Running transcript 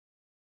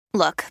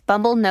Look,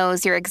 Bumble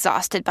knows you're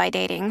exhausted by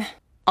dating.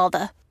 All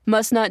the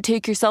must not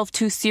take yourself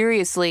too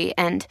seriously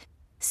and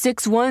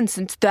 6'1"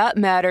 since that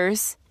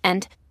matters.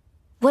 And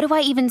what do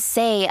I even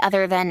say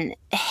other than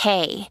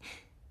hey?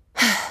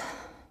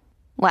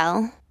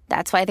 Well,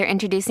 that's why they're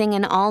introducing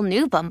an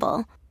all-new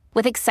Bumble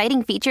with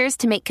exciting features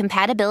to make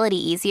compatibility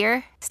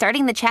easier,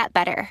 starting the chat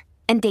better,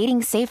 and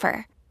dating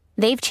safer.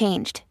 They've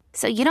changed,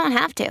 so you don't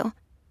have to.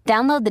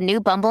 Download the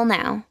new Bumble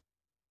now.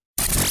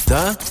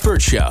 The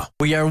Burt Show.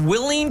 We are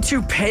willing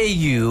to pay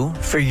you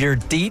for your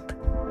deep,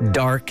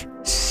 dark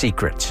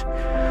secrets.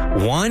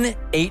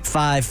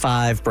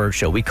 1-855-BURT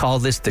Show. We call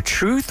this The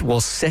Truth Will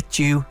Set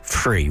You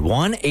Free.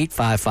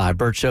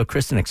 1-855-BURT Show.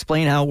 Kristen,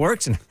 explain how it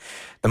works and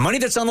the money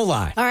that's on the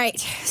line. All right.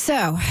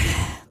 So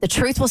the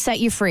truth will set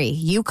you free.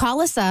 You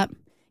call us up.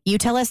 You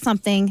tell us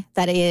something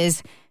that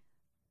is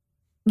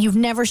you've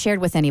never shared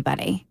with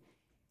anybody.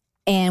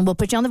 And we'll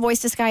put you on the voice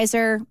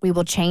disguiser. We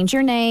will change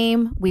your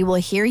name. We will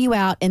hear you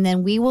out. And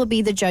then we will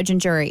be the judge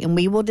and jury. And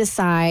we will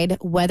decide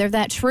whether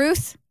that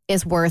truth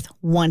is worth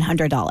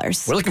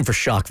 $100. We're looking for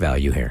shock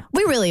value here.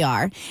 We really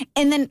are.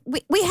 And then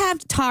we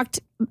have talked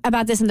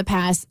about this in the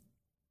past.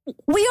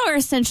 We are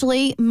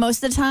essentially,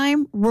 most of the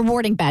time,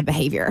 rewarding bad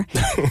behavior.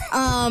 You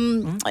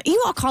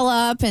all call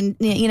up and,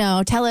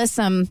 tell us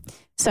some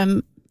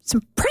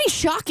pretty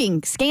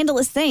shocking,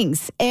 scandalous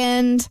things.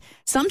 And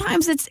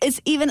sometimes it's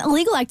even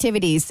illegal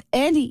activities.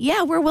 And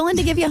yeah, we're willing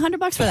to give you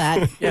 $100 for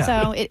that. Yeah.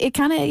 So it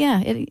kind of,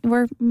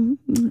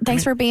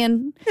 thanks for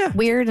being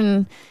weird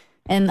and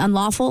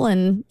unlawful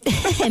and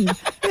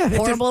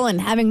horrible and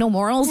having no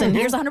morals. And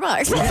here's $100.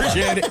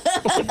 Appreciate it.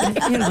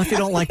 If you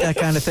don't like that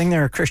kind of thing,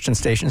 there are Christian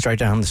stations right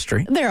down the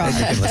street. There are. You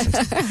can listen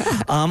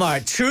to. All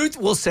right. Truth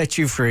will set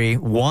you free.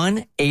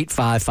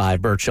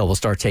 1-855-BURT Show. We'll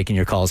start taking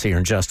your calls here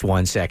in just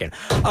 1 second.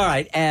 All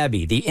right,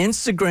 Abby, the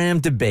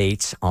Instagram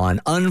debates on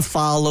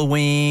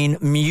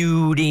unfollowing,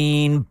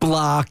 muting,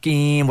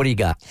 blocking. What do you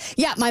got?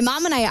 Yeah, my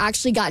mom and I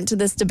actually got into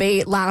this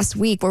debate last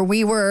week where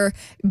we were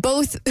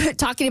both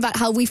talking about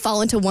how we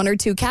fall into one or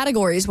two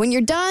categories. When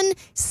you're done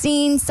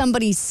seeing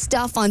somebody's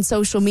stuff on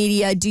social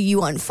media, do you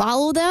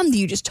unfollow them? Do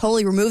you just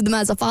totally remove them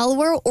as a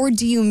follower, or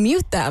do you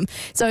mute them?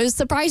 So I was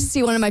surprised to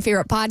see one of my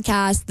favorite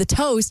podcasts, The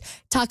Toast,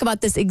 talk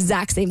about this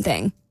exact same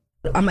thing.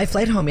 On my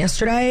flight home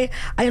yesterday,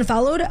 I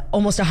unfollowed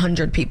almost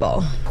 100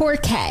 people. Poor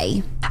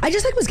Kay. I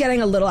just was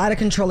getting a little out of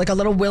control, a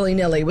little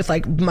willy-nilly with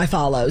my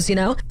follows,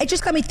 It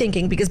just got me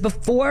thinking, because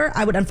before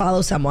I would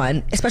unfollow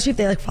someone, especially if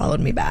they followed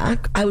me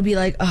back, I would be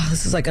like, oh,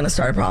 this is going to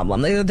start a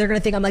problem. They're going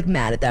to think I'm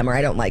mad at them or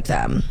I don't like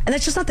them. And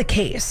that's just not the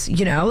case,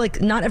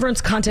 Not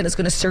everyone's content is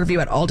going to serve you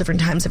at all different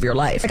times of your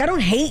life. I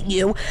don't hate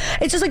you.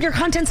 It's just your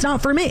content's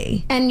not for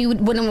me. And you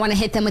wouldn't want to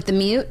hit them with the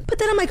mute? But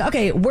then I'm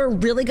okay, we're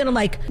really going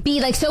to be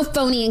so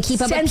phony and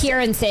keep up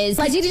appearances.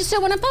 Because you just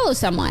don't want to follow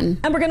someone.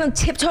 And we're going to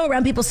tiptoe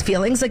around people's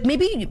feelings.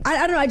 Maybe, I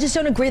don't know, I just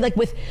don't agree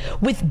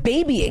with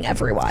babying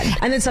everyone.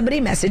 And then somebody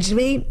messaged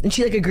me and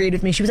she agreed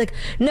with me. She was like,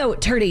 no,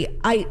 Turdy,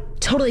 I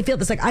totally feel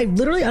this. I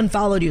literally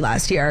unfollowed you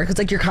last year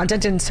because your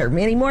content didn't serve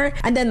me anymore.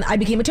 And then I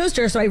became a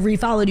toaster, so I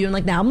refollowed you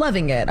and now I'm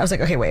loving it. I was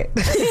like, okay, wait.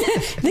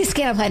 This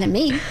can't apply to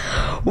me.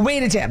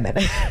 Wait a damn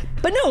minute.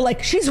 But no,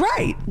 she's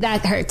right.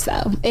 That hurts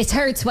though. It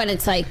hurts when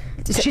it's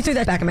she threw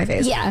that back in my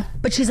face. Yeah.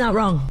 But she's not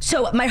wrong.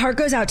 So my heart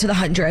goes out to the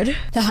 100. The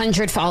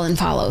 100 fallen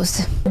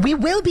follows. We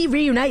will be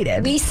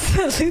reunited. We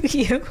salute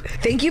you.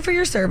 Thank you for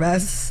your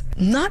service.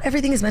 Not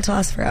everything is meant to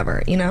last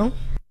forever,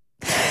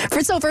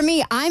 So for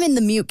me, I'm in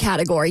the mute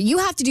category. You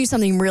have to do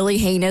something really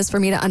heinous for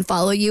me to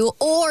unfollow you,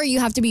 or you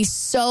have to be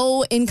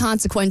so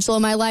inconsequential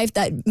in my life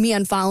that me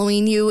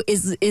unfollowing you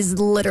is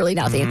literally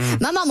nothing.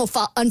 Mm-hmm. My mom will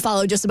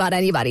unfollow just about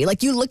anybody.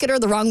 You look at her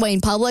the wrong way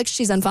in public,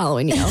 she's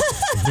unfollowing you.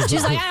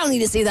 She's like, I don't need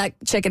to see that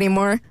chick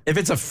anymore. If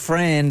it's a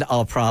friend,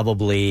 I'll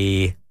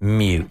probably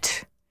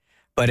mute.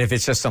 But if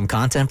it's just some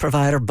content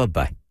provider,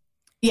 bye-bye.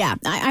 Yeah,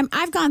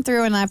 I've gone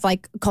through and I've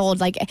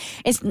called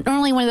it's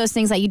normally one of those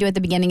things that you do at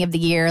the beginning of the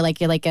year,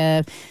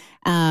 you're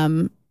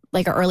an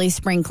early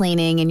spring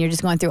cleaning, and you're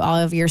just going through all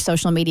of your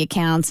social media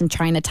accounts and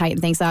trying to tighten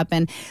things up.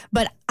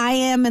 But I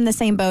am in the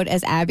same boat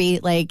as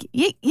Abby.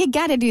 You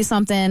got to do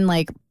something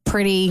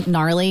pretty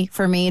gnarly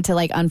for me to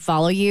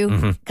unfollow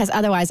you, because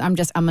otherwise I'm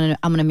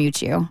gonna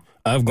mute you.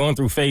 I've gone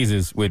through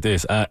phases with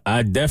this.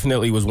 I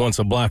definitely was once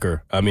a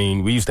blocker. I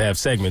mean, we used to have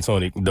segments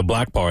on it, the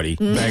block party.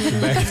 Back.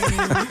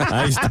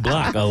 I used to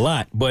block a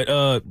lot. But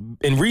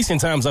in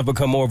recent times, I've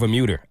become more of a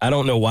muter. I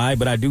don't know why,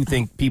 but I do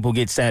think people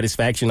get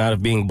satisfaction out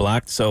of being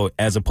blocked. So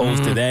as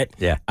opposed to that,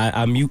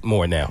 I mute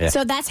more now. Yeah.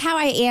 So that's how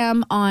I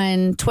am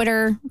on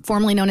Twitter,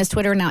 formerly known as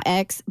Twitter, now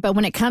X. But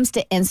when it comes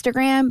to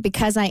Instagram,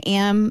 because I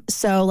am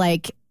so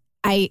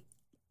I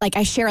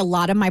share a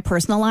lot of my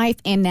personal life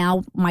and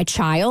now my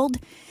child,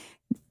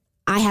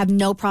 I have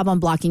no problem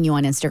blocking you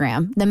on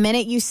Instagram. The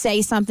minute you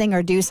say something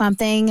or do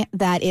something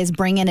that is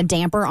bringing a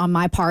damper on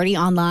my party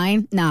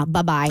online,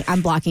 bye-bye.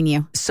 I'm blocking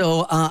you.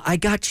 So I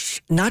got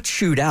not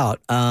chewed out,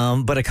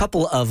 but a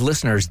couple of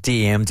listeners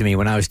DM'd me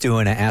when I was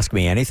doing an Ask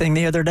Me Anything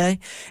the other day,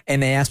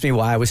 and they asked me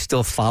why I was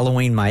still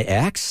following my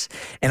ex,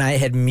 and I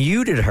had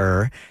muted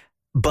her,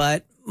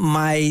 but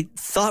my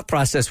thought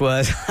process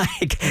was,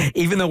 like,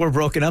 even though we're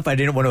broken up, I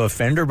didn't want to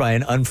offend her by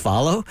an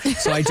unfollow.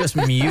 So I just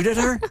muted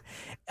her.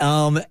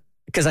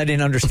 Because I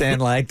didn't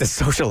understand, like, the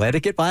social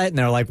etiquette by it. And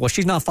they're like, well,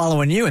 she's not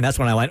following you. And that's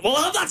when I went, well,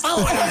 I'm not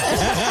following her.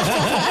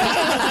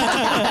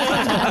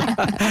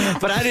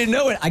 But I didn't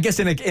know it. I guess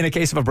in a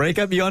case of a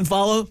breakup, you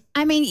unfollow?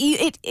 I mean,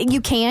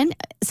 you can.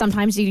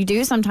 Sometimes you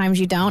do, sometimes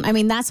you don't. I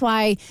mean, that's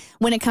why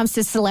when it comes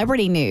to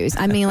celebrity news,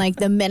 I mean, like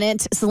the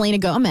minute Selena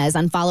Gomez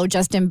unfollowed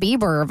Justin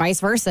Bieber or vice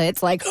versa,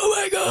 it's like, oh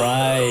my God.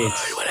 Right.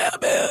 What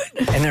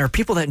happened? And there are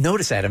people that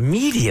notice that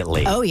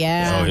immediately. Oh,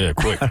 yeah. Oh, yeah,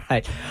 quick. All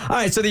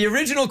right. So the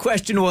original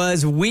question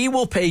was, we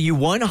will pay you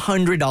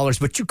 $100,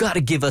 but you got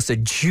to give us a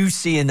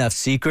juicy enough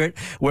secret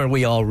where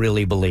we all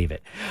really believe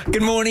it.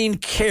 Good morning,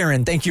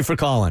 Karen. Thank you for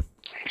calling.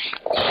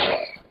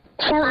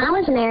 So I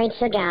was married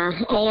to a guy,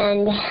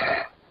 and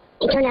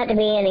he turned out to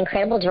be an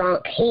incredible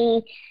drunk.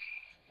 He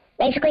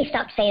basically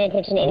stopped paying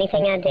attention to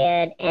anything I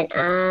did, and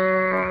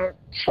I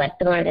slept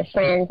with one of his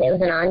friends. It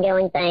was an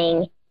ongoing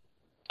thing,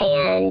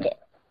 and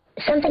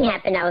something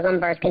happened. I was on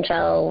birth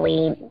control.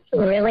 We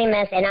really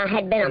messed, and I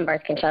had been on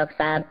birth control because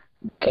I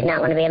did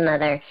not want to be a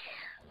mother.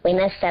 We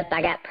messed up.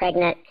 I got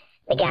pregnant.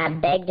 The guy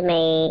begged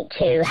me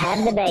to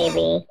have the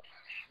baby,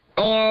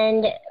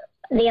 and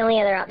the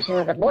only other option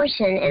was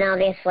abortion, and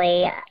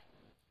obviously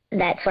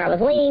that's where I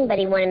was leaning, but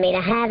he wanted me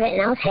to have it,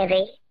 and I was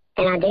heavy,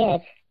 and I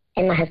did,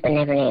 and my husband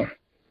never knew.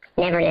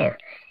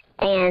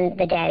 And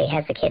the daddy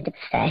has the kid to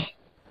stay.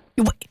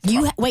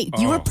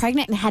 You were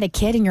pregnant and had a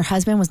kid, and your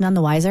husband was none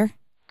the wiser?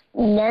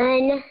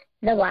 None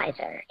the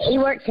wiser. He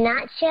works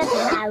night shift.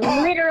 I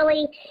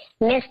literally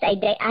missed a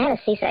day. I had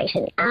a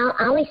C-section. I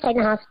only stayed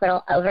in the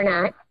hospital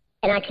overnight,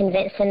 and I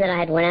convinced him that I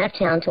had went out of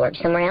town to work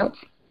somewhere else.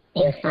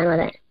 He was fine with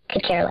it.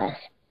 Could care less.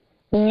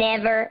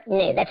 Never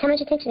knew. That's how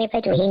much attention he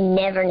paid to me. He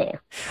never knew.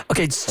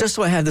 Okay, just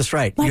so I have this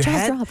right.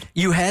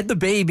 You had the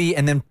baby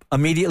and then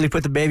immediately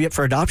put the baby up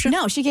for adoption?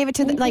 No, she gave it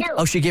to the, No.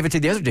 Oh, she gave it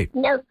to the other dude.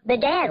 No, the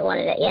dad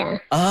wanted it, yeah.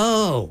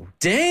 Oh,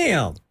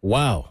 damn.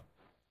 Wow.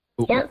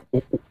 Yep.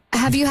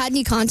 Have you had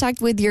any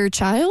contact with your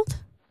child?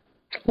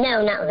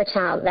 No, not with the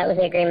child. That was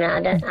the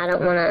agreement. I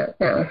don't want to,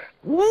 no.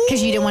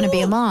 Because you didn't want to be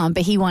a mom,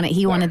 but he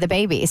wanted the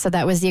baby. So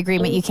that was the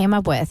agreement you came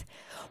up with.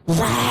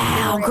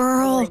 Wow,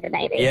 girl. The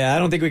baby. Yeah, I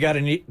don't think we got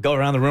to go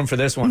around the room for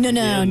this one.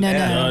 No. Not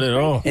at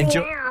all.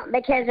 Now,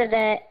 because of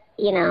the,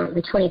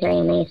 the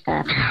 23andMe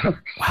stuff.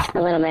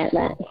 A little bit,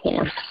 but,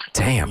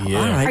 Damn. Yeah.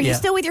 All right. Are you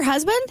still with your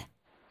husband?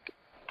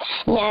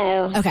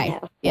 No. Okay.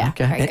 No. Yeah.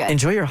 Okay. Very good.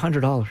 Enjoy your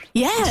 $100.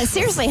 Yeah,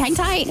 seriously, hang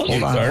tight.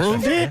 You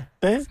earned it.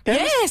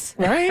 Yes.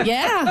 Right?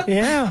 Yeah.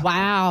 Yeah.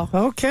 Wow.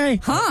 Okay.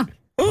 Huh.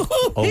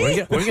 Oh,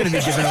 we're going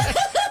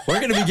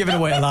to be giving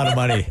away a lot of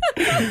money.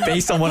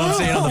 Based on what I'm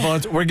seeing on the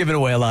phones, we're giving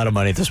away a lot of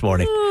money this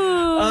morning.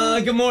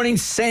 Good morning,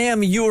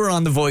 Sam. You are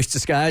on the Voice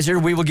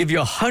Disguiser. We will give you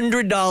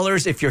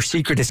 $100 if your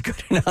secret is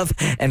good enough,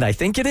 and I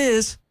think it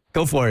is.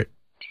 Go for it.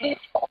 Hey,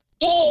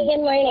 good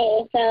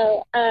morning.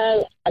 So,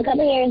 a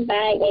couple years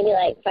back, maybe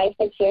like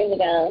 5-6 years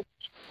ago,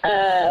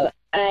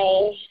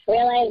 I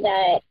realized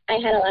that I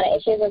had a lot of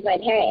issues with my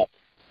parents,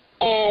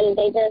 and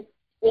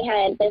we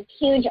had this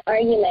huge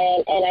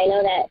argument, and I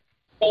know that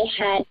they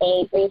had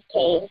a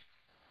briefcase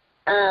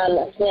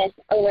with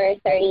over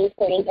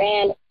 40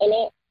 grand in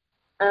it,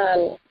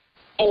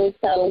 and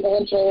some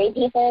gold jewelry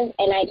pieces,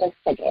 and I just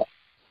took it,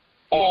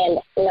 and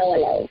no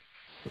one knows.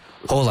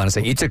 Hold on a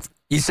second.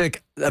 You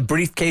took a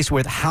briefcase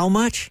with how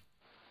much?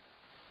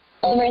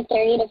 Over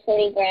 30 to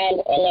 40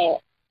 grand in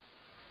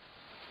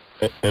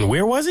it. And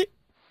where was it?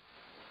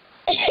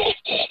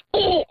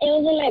 It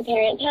was in my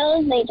parents'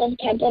 house. They just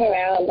kept it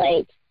around,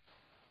 like,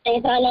 they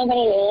thought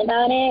nobody knew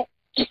about it.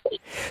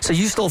 So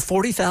you stole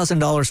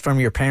 $40,000 from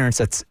your parents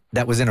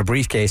that was in a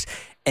briefcase,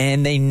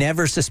 and they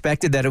never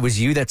suspected that it was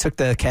you that took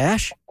the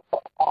cash?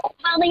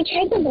 Well, they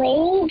tried to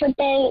blame me, but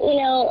then,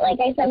 like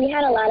I said, we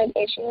had a lot of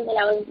issues, and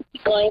I was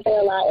going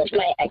through a lot with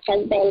my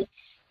ex-husband,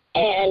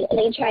 and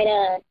they tried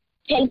to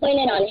pinpoint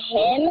it on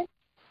him.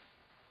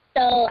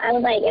 So I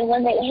was like, it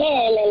wasn't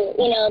him,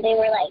 and, they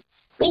were like,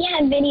 we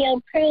had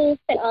video proof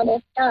and all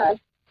this stuff,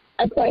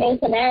 according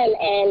to them,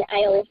 and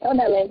I always told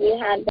them, if you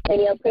have the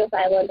video proof,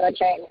 I will go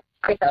turn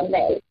myself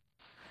in.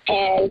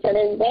 And to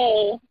this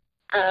day,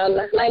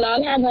 my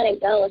mom has let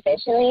it go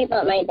officially,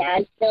 but my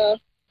dad still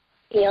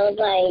feels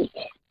like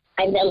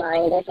I've been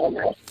lying this whole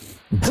time.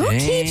 Who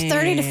keeps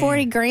 30 to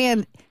 40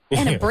 grand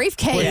in a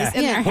briefcase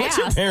in their What's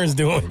your house? parents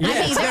doing? I mean,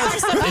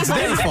 It's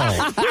their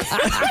fault.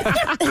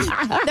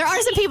 there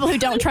are some people who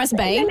don't trust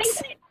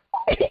banks.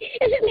 If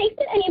it makes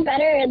it any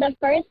better, the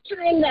first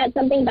time that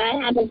something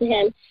bad happened to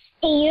him,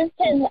 he used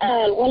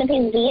one of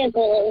his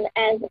vehicles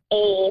as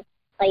a,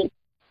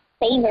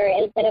 saver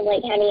instead of,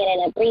 having it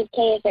in a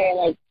briefcase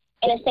or,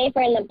 in a safe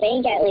or in the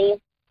bank at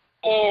least.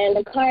 And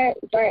the car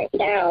burnt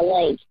down,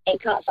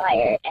 it caught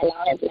fire and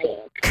all his money.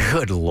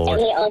 Good Lord.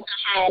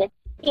 And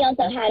he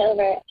also had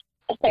over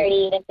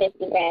 30 to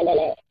 50 grand in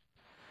it.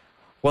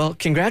 Well,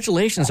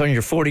 congratulations on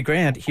your 40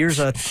 grand. Here's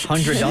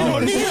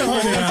 $100. Give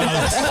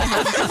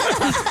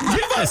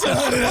us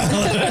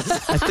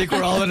 $100. I think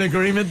we're all in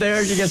agreement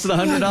there. You get to the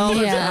 $100.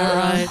 Yeah. All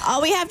right.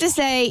 All we have to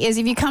say is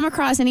if you come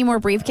across any more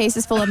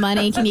briefcases full of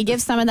money, can you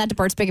give some of that to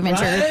Bert's Big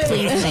Adventure? Right.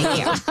 Please, thank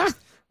you.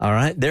 All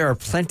right. There are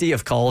plenty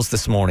of calls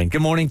this morning.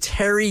 Good morning,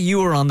 Terry.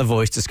 You are on The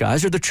Voice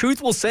Disguiser. The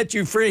truth will set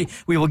you free.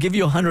 We will give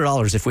you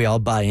 $100 if we all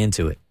buy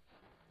into it.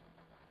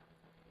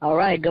 All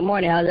right. Good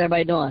morning. How's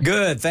everybody doing?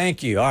 Good.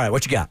 Thank you. All right.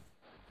 What you got?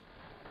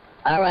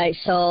 All right.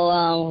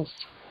 So,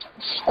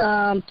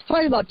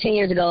 probably about 10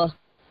 years ago,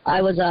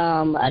 I was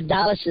a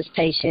dialysis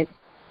patient.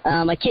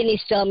 My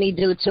kidneys failed me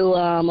due to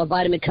a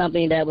vitamin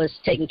company that was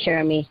taking care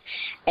of me.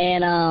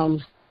 And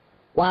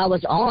while I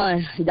was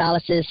on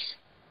dialysis,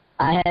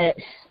 I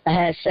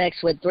had sex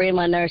with 3 of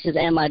my nurses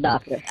and my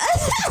doctor.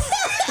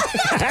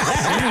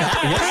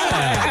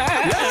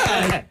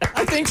 Yeah,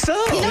 I think so.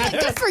 You know what?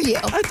 Good for you.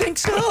 I think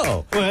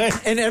so.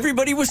 And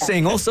everybody was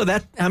single, so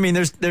that, I mean,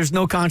 there's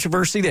no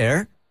controversy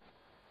there.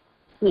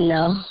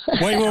 No.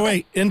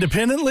 Wait.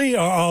 Independently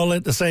or all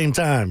at the same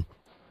time?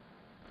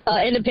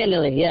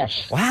 Independently,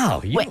 yes.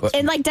 Wow. Wait,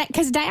 and like,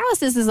 because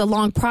dialysis is a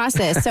long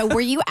process. So were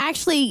you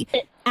actually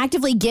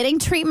actively getting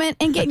treatment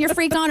and getting your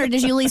freak on, or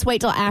did you at least wait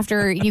till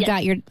after you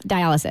got your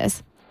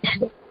dialysis?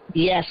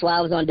 Yes, while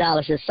I was on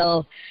dialysis.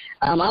 So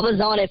I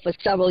was on it for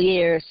several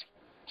years.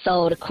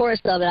 So the course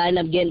of it, I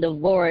ended up getting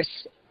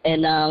divorced.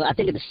 And I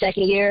think in the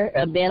second year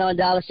of being on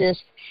dialysis.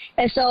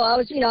 And so I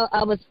was kind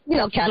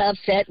of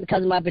upset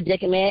because of my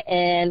predicament.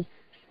 And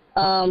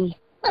I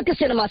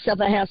consider myself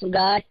a handsome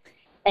guy.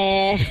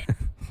 And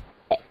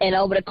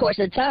over the course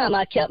of the time,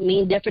 I kept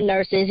meeting different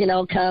nurses,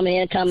 come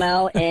in, come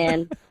out,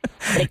 and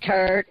it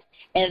occurred.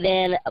 And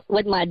then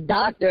with my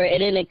doctor, it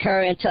didn't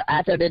occur until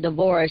after the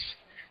divorce.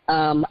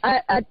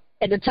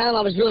 At the time,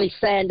 I was really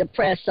sad and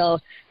depressed, so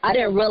I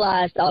didn't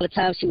realize all the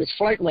time she was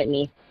flirting with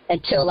me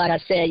until, like I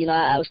said,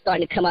 I was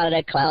starting to come out of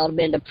that cloud,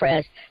 being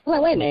depressed. I'm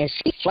like, wait a minute, is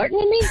she flirting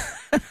with me?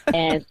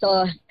 And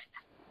so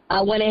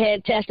I went ahead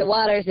and tested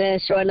waters,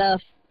 and sure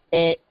enough,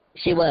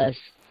 she was.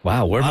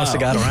 Wow, word must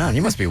have got around.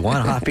 You must be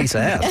one hot piece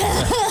of ass.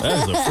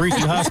 That is a freaky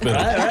hospital.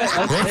 Right.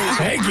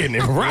 Hanging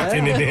and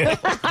rocking it in.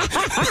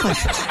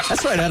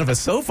 That's right out of a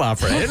soap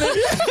opera, isn't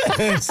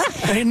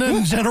it? Ain't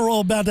nothing general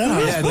about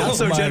that. Yeah, not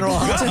so general.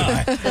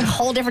 A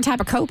whole different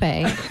type of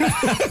copay.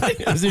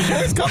 Is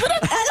insurance coming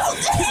up?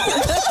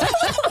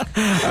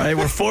 All right,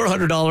 we're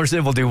 $400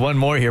 in. We'll do one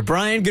more here.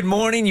 Brian, good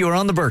morning. You are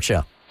on The Burt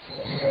Show.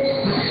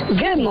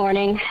 Good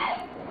morning.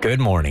 Good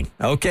morning.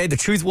 Okay, the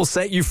truth will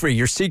set you free.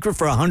 Your secret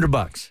for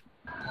 $100.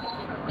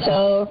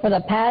 So for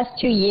the past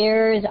 2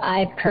 years,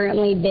 I've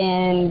currently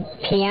been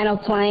piano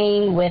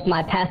playing with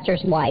my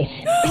pastor's wife.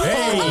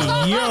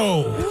 Hey,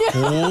 yo.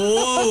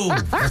 Whoa.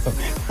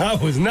 I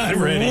was not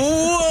ready.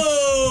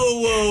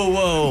 Whoa.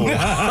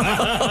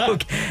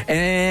 Okay.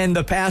 And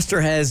the pastor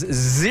has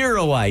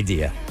zero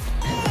idea.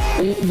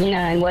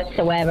 None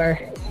whatsoever.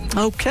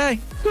 Okay.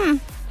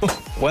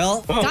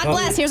 Well, God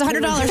bless. Here's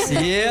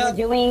 $100. yeah. We're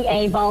doing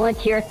a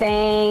volunteer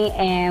thing,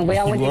 and we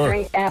all went to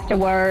drinks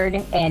afterward,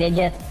 and it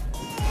just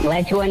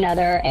led to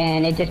another,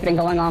 and it's just been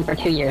going on for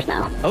 2 years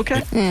now.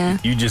 Okay. Yeah.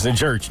 You just in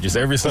church, just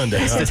every Sunday.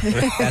 That's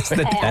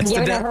the I'm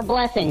giving her her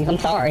blessings. I'm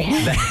sorry.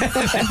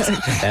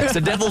 That's the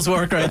devil's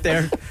work right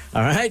there.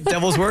 All right,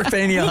 devil's work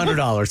paying you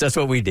 $100. That's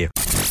what we do.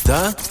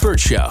 The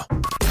Burt Show.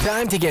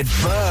 Time to get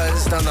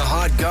buzzed on the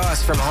hot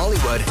goss from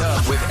Hollywood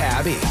with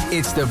Abby.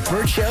 It's the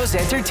Burt Show's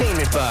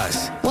entertainment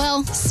buzz.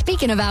 Well,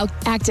 speaking of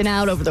acting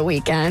out over the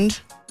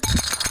weekend.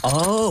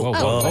 Oh,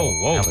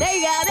 Whoa. There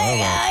you go.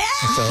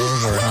 It's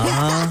over,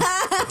 huh?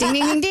 Ding,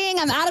 ding, ding, ding.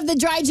 I'm out of the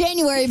dry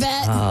January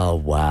bet.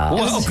 Oh, wow.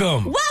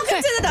 Welcome. Welcome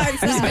to the dark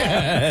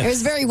side. It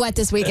was very wet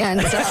this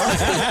weekend. So.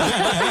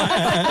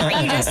 Are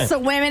you just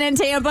swimming in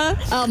Tampa?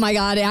 Oh, my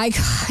God.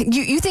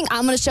 You think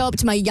I'm going to show up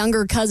to my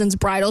younger cousin's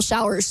bridal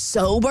shower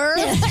sober?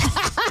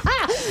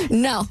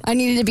 No, I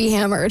needed to be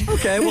hammered.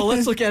 Okay, well,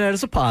 let's look at it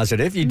as a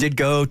positive. You did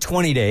go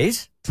 20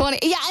 days. 20.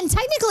 Yeah, and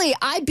technically,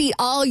 I beat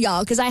all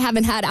y'all because I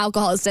haven't had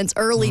alcohol since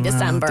early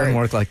December. Doesn't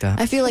work like that.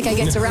 I feel like I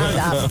get to round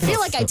up. I feel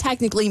like I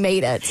technically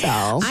made it, so.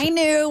 I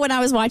knew when I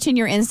was watching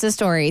your Insta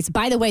stories.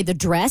 By the way, the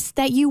dress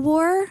that you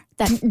wore,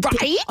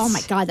 Right? Oh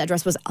my God, that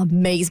dress was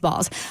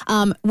amazeballs.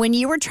 When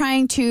you were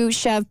trying to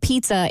shove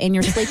pizza in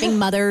your sleeping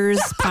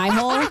mother's pie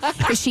hole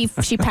because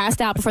she passed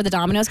out before the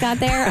Domino's got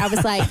there, I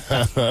was like,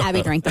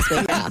 Abby drank this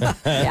weekend.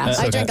 Yeah,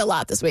 I drank a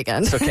lot this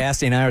weekend. So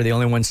Cassie and I are the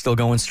only ones still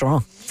going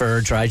strong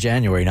for dry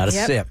January, not a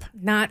sip.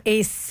 Not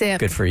a sip.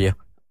 Good for you.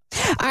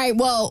 All right,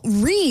 well,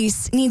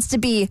 Reese needs to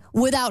be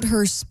without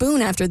her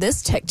spoon after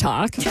this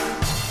TikTok.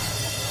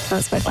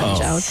 That's my funny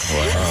joke.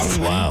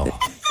 Wow.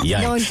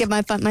 Yikes. No one get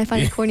my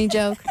funny, corny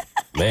joke.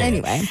 Man.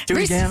 Anyway. Do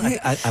it again.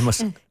 I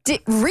must.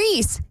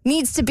 Reese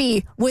needs to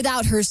be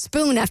without her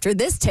spoon after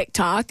this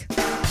TikTok.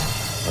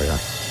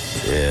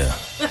 Yeah.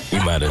 You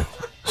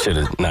should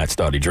have not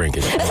started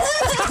drinking.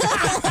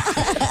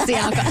 It's the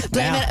alcohol.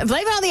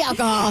 Blame it on the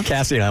alcohol.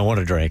 Cassie and I want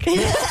to drink right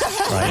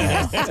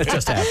now. It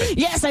just happened.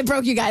 Yes, I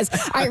broke you guys.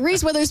 All right,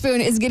 Reese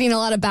Witherspoon is getting a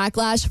lot of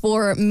backlash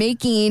for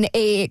making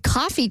a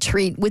coffee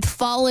treat with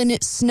fallen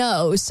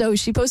snow. So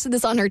she posted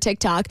this on her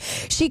TikTok.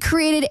 She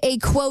created a,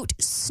 quote,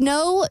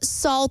 snow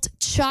salt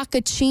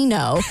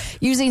chocochino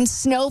using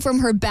snow from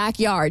her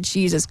backyard.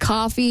 She uses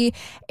coffee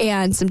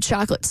and some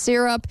chocolate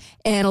syrup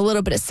and a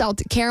little bit of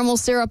salted caramel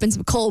syrup and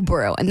some cold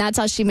brew. And that's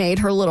how she made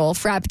her little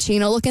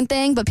frappuccino looking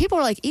thing. But people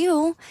are like,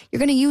 ew, you're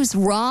going to use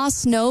raw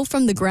snow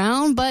from the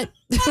ground? But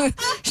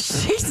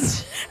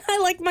I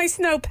like my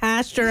snow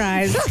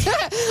pasteurized.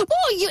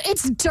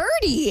 It's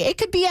dirty. It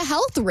could be a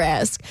health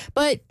risk.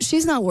 But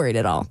she's not worried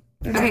at all.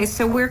 Okay,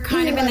 so we're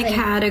kind of in the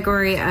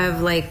category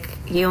of like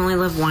you only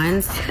live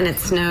once and it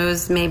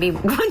snows maybe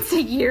once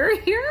a year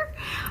here.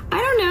 I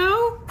don't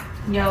know.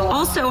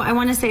 Also, I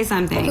want to say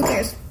something. Who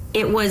cares?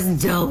 It was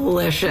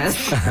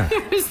delicious.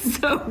 It was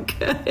so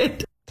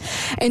good.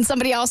 And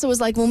somebody also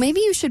was like, well, maybe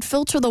you should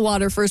filter the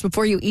water first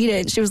before you eat it.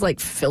 And she was like,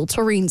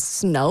 filtering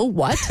snow?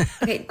 What?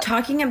 Okay,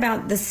 talking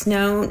about the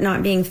snow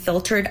not being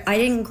filtered, I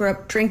didn't grow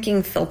up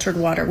drinking filtered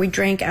water. We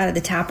drank out of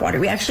the tap water.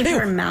 We actually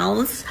put our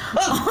mouths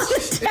on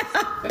the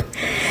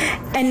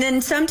tap. And then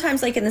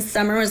sometimes, like in the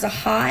summer, it was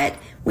hot,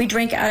 we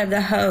drank out of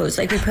the hose.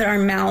 Like we put our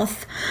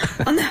mouth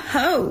on the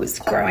hose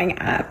growing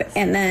up.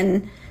 And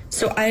then,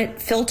 so I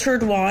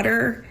filtered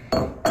water.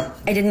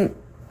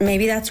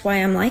 Maybe that's why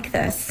I'm like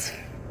this.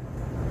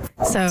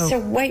 So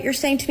what you're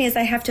saying to me is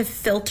I have to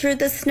filter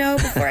the snow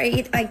before I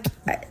eat? I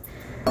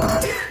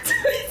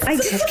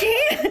just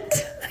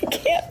can't. I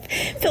can't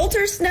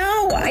filter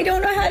snow. I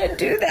don't know how to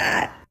do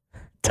that.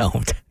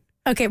 Don't.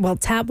 Okay, well,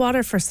 tap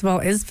water, first of all,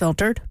 is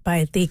filtered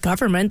by the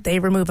government. They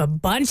remove a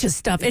bunch of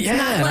stuff. It's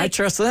not like, I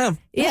trust them.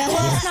 Yeah,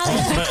 well,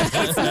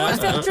 it's more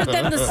filtered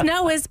than the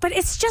snow is, but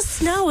it's just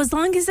snow. As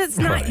long as it's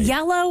not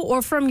yellow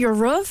or from your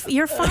roof,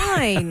 you're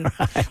fine.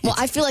 Well,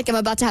 I feel like I'm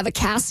about to have a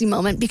Cassie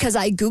moment because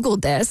I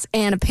Googled this,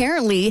 and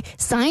apparently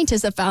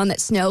scientists have found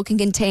that snow can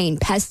contain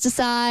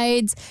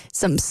pesticides,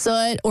 some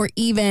soot, or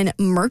even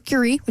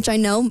mercury, which I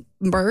know,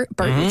 Bert,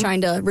 you're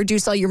trying to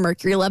reduce all your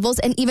mercury levels,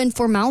 and even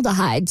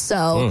formaldehyde.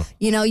 So,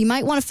 you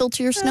might want to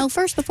filter your snow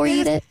first before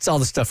you eat it. It's all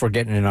the stuff we're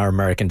getting in our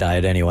American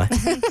diet anyway.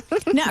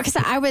 No,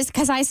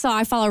 because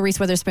I follow Reese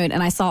Witherspoon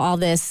and I saw all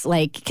this,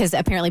 like, because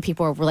apparently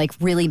people were like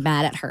really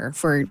mad at her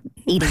for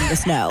eating the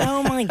snow.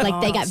 Oh my god!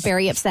 Like they got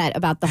very upset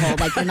about the whole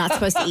like you're not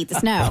supposed to eat the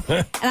snow.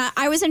 And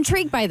I was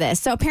intrigued by this.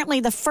 So apparently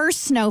the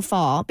first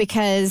snowfall,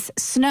 because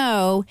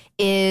snow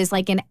is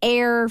like an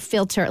air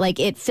filter, like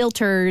it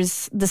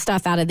filters the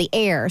stuff out of the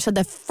air. So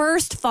the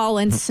first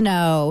fallen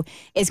snow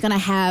is going to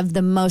have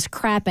the most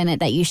crap in it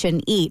that you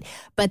shouldn't eat.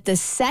 But the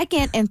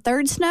second and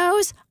third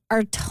snows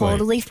are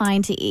totally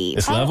fine to eat.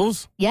 It's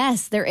levels?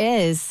 Yes, there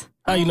is.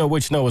 How you know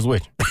which snow is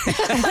which? You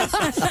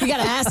got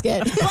to ask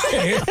it.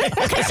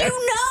 Because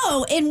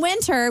in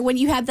winter, when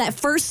you have that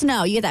first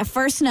snow, you get that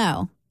first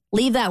snow,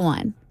 leave that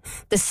one.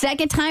 The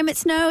second time it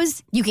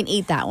snows, you can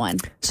eat that one.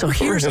 So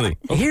here's,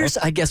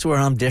 I guess, where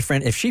I'm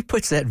different. If she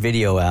puts that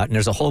video out and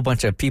there's a whole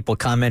bunch of people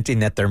commenting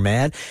that they're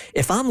mad,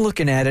 if I'm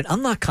looking at it,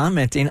 I'm not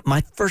commenting.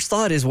 My first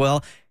thought is,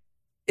 well,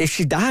 if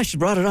she dies, she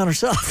brought it on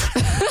herself.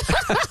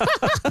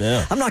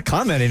 Yeah. I'm not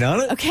commenting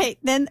on it. Okay,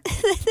 then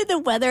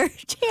the Weather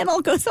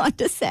Channel goes on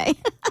to say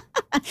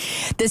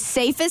the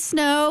safest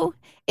snow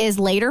is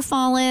later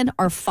fallen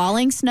or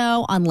falling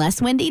snow on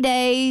less windy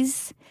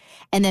days.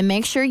 And then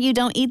make sure you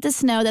don't eat the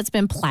snow that's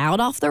been plowed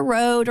off the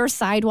road or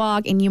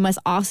sidewalk. And you must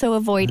also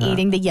avoid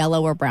eating the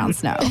yellow or brown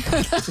snow.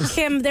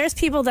 Kim, there's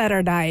people that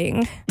are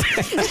dying.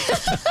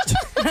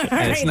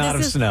 And it's not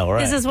of snow,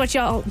 right? This is what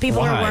people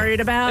are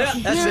worried about.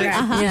 Yeah, that's it.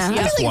 Yeah.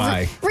 That's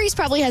why. Reese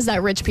probably has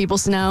that rich people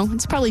snow.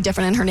 It's probably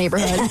different in her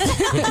neighborhood.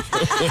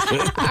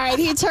 All right,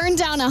 he turned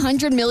down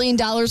 $100 million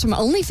from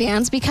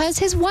OnlyFans because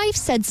his wife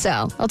said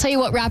so. I'll tell you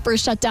what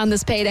rappers shut down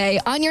this payday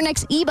on your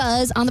next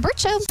E-Buzz on The Burt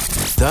Show.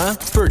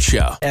 The Burt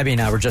Show. Abby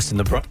and I were just in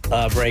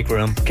the break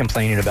room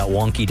complaining about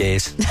wonky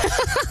days.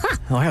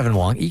 Having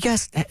wonky. You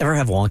guys ever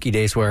have wonky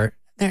days where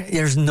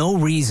there's no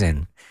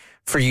reason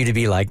for you to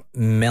be like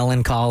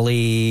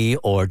melancholy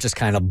or just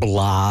kind of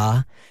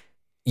blah,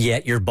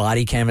 yet your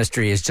body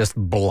chemistry is just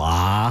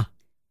blah?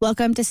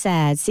 Welcome to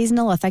SAD,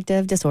 seasonal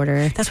affective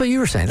disorder. That's what you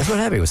were saying. That's what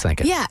Abby was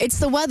thinking. Yeah, it's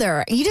the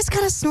weather. You just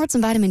gotta snort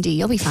some vitamin D.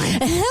 You'll be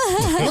fine.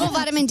 A little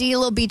vitamin D, a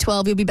little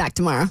B12. You'll be back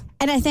tomorrow.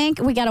 And I think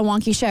we got a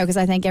wonky show because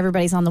I think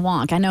everybody's on the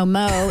wonk. I know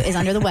Mo is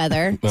under the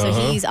weather, so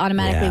he's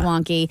automatically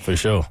wonky. For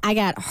sure. I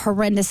got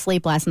horrendous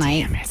sleep last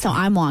night, so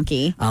I'm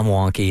wonky. I'm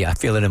wonky. I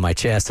feel it in my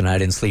chest, and I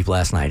didn't sleep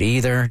last night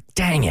either.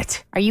 Dang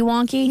it. Are you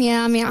wonky?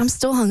 Yeah, I mean, I'm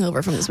still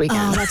hungover from this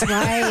weekend. Oh, that's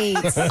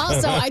right.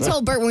 Also, I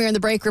told Bert when we were in the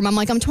break room, I'm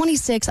like, I'm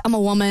 26. I'm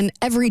a woman.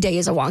 Every day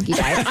is a wonky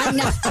day.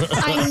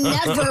 I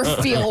never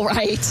feel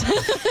right.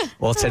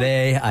 Well,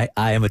 today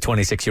I am a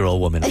 26-year-old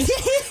woman.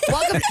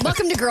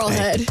 Welcome to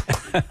girlhood.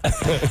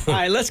 All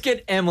right, let's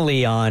get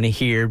Emily on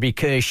here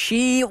because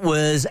she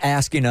was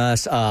asking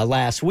us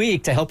last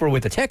week to help her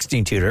with a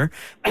texting tutor,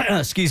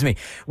 excuse me,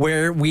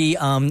 where we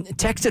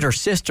texted her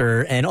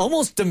sister and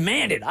almost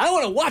demanded, I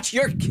want to watch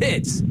your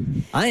kids.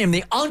 I am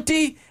the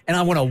auntie and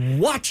I want to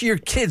watch your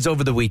kids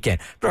over the weekend.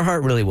 But her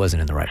heart really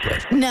wasn't in the right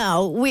place.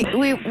 No,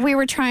 we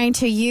were trying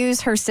to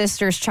use her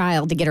sister's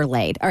child to get her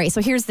laid. All right,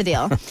 so here's the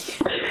deal.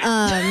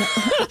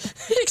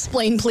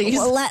 Explain, please.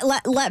 Well,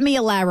 let me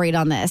elaborate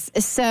on this.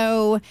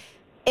 So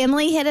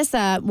Emily hit us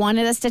up,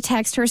 wanted us to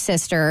text her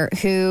sister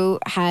who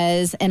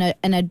has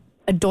an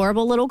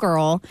adorable little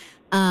girl.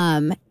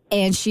 And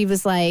she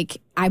was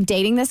like, I'm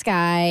dating this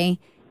guy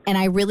and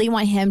I really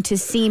want him to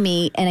see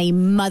me in a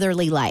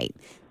motherly light.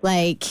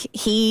 Like,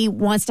 he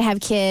wants to have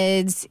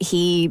kids.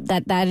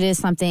 That is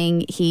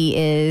something he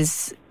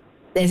is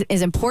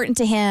important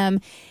to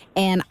him.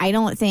 And I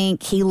don't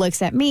think he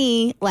looks at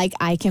me like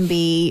I can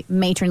be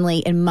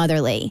matronly and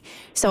motherly.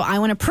 So I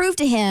want to prove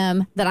to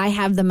him that I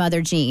have the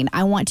mother gene.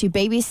 I want to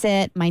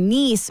babysit my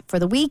niece for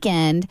the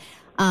weekend,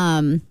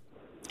 and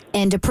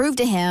to prove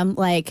to him,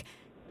 like,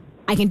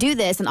 I can do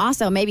this. And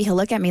also maybe he'll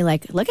look at me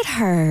like, look at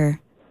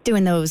her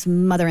doing those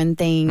mothering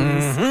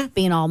things,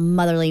 being all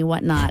motherly and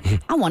whatnot.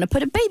 I want to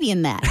put a baby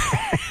in that.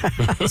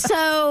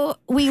 So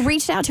we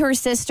reached out to her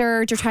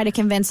sister to try to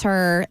convince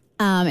her.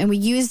 And we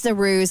used the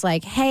ruse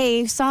like,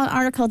 hey, saw an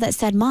article that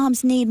said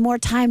moms need more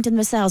time to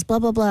themselves, blah,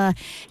 blah, blah.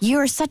 You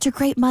are such a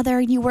great mother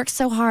and you work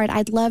so hard.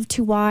 I'd love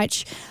to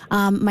watch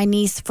my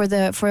niece for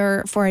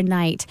a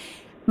night.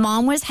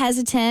 Mom was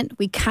hesitant.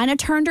 We kind of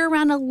turned her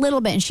around a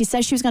little bit, and she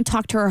said she was going to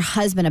talk to her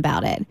husband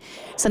about it.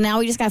 So now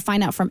we just got to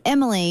find out from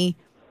Emily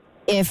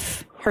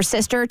if her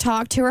sister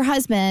talked to her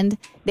husband.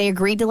 They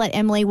agreed to let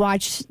Emily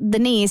watch the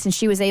niece, and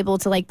she was able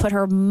to like put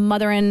her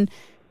mothering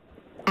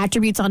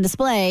attributes on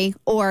display,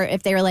 or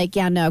if they were like,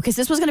 yeah, no, because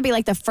this was going to be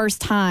like the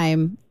first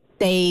time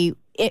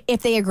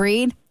if they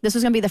agreed, this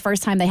was going to be the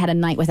first time they had a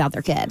night without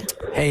their kid.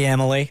 Hey,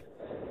 Emily.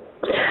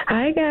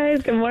 Hi,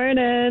 guys. Good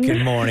morning.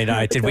 Good morning. All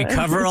right, did we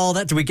cover all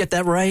that? Did we get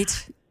that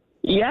right?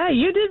 Yeah,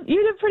 you did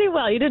pretty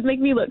well. You did make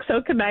me look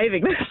so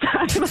conniving this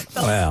time.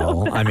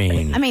 Well, I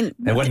mean,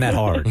 it wasn't that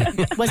hard.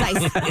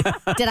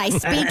 Did I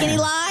speak any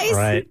lies?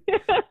 Right.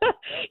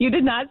 You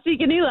did not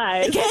speak any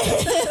lies.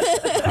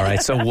 All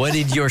right. So what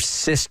did your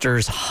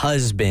sister's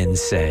husband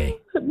say?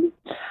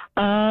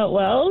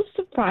 Well,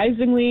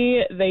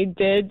 surprisingly, they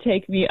did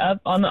take me up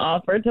on the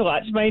offer to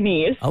watch my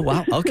niece. Oh,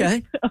 wow.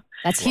 Okay.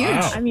 That's huge.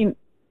 Wow. I mean,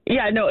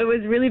 yeah, no, it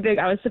was really big.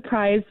 I was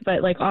surprised,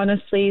 but like,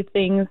 honestly,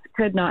 things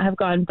could not have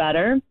gone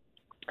better.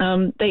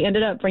 They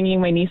ended up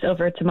bringing my niece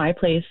over to my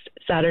place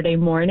Saturday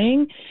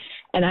morning,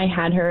 and I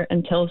had her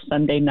until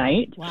Sunday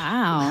night.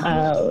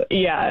 Wow.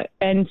 Yeah.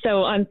 And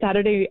so on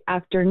Saturday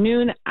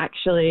afternoon,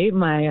 actually,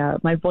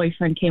 my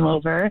boyfriend came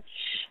over,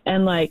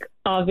 and like,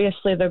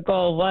 obviously the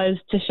goal was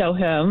to show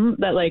him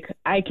that like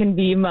I can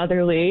be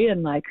motherly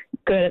and like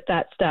good at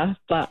that stuff.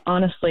 But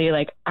honestly,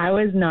 like, I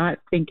was not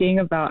thinking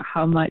about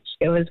how much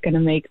it was going to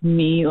make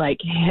me like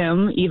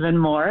him even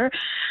more.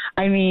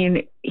 I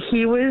mean,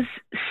 he was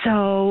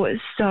so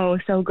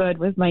good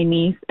with my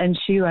niece, and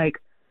she like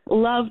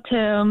loved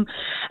him.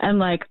 And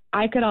like,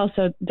 I could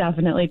also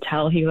definitely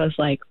tell he was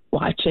like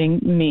watching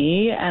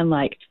me and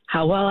like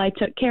how well I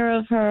took care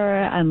of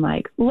her and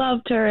like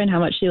loved her and how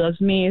much she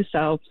loves me.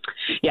 So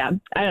yeah,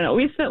 I don't know.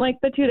 We spent like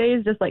the 2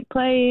 days just like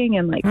playing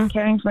and like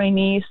caring for my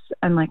niece,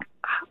 and like,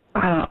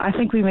 I don't know, I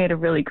think we made a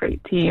really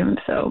great team.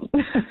 So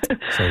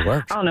it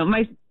worked. I don't know.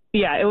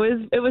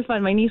 It was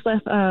fun. My niece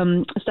left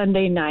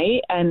Sunday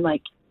night, and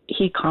like,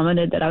 he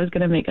commented that I was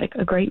going to make like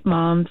a great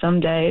mom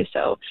someday.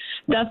 So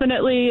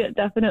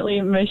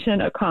definitely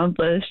mission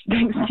accomplished.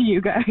 Thanks to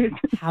you guys.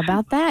 How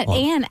about that? Well,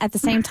 and at the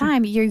same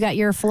time, you got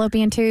your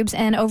fallopian tubes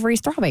and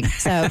ovaries throbbing.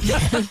 So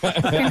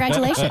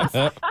congratulations.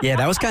 Yeah,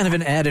 that was kind of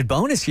an added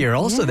bonus here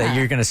also, that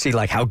you're going to see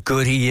like how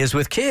good he is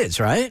with kids,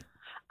 right?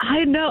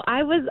 I know.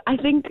 I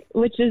think,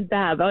 which is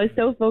bad. I was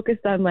so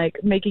focused on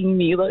like making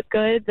me look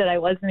good that I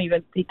wasn't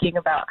even thinking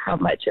about how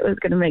much it was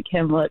going to make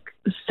him look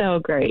so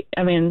great.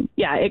 I mean,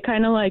 yeah, it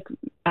kind of like,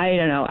 I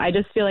don't know. I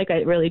just feel like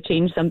I really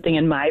changed something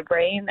in my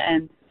brain,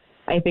 and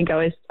I think I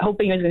was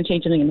hoping it was going to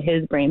change something in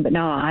his brain, but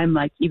now I'm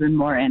like even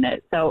more in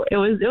it. So it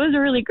was a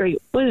really great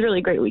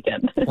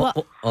weekend.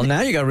 Well,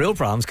 now you got real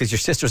problems because your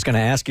sister's going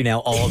to ask you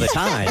now all the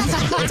time to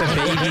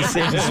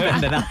babysit and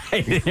spend the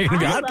night.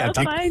 I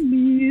love my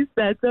niece.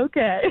 That's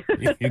okay.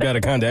 You got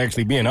to kind of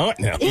actually be an aunt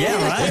now.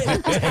 Yeah,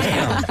 right?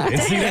 Damn.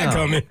 Didn't see that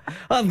coming.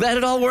 I'm glad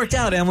it all worked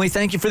out, Emily.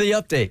 Thank you for the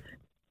update.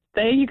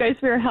 Thank you guys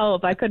for your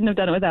help. I couldn't have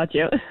done it without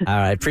you. All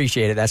right.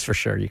 Appreciate it. That's for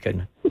sure. You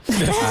couldn't.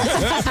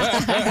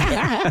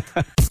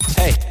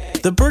 Hey,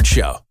 The Bert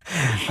Show.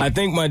 I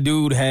think my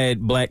dude had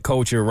black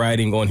culture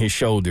riding on his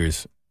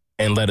shoulders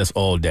and let us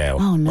all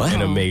down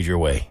in a major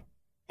way.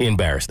 He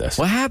embarrassed us.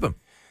 What happened?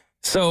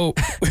 So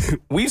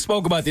we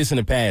spoke about this in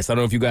the past. I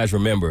don't know if you guys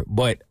remember,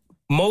 but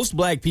most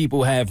black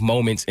people have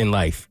moments in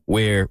life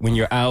where when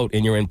you're out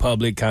and you're in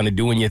public, kind of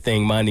doing your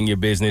thing, minding your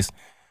business,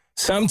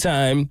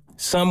 sometimes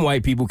some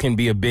white people can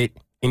be a bit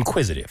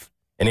inquisitive.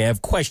 and they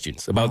have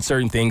questions about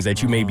certain things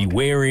that you may be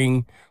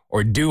wearing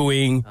or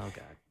doing. Oh,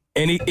 God.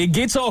 And it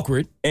gets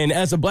awkward. And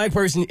as a black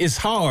person, it's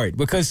hard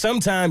because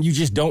sometimes you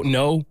just don't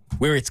know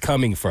where it's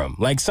coming from.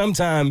 Like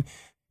sometimes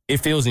it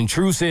feels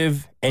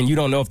intrusive and you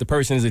don't know if the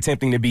person is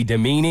attempting to be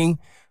demeaning.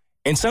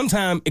 And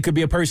sometimes it could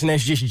be a person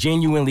that's just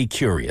genuinely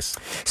curious.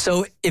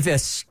 So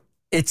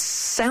it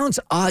sounds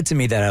odd to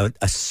me that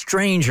a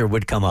stranger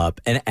would come up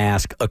and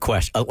ask a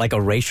question, like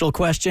a racial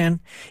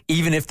question,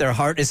 even if their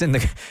heart is in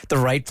the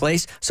right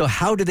place. So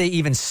how do they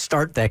even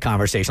start that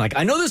conversation? Like,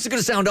 I know this is going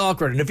to sound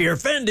awkward, and if you're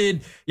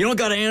offended, you don't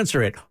got to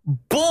answer it.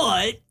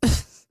 But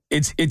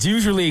it's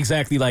usually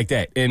exactly like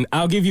that. And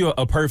I'll give you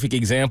a perfect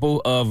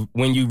example of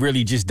when you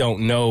really just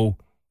don't know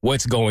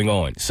what's going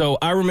on. So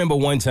I remember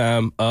one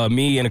time,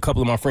 me and a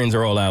couple of my friends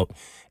are all out,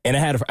 and I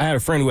had a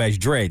friend who has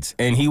dreads,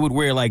 and he would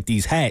wear like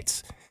these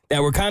hats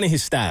that were kind of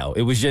his style.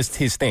 It was just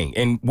his thing.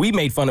 And we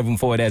made fun of him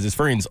for it as his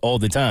friends all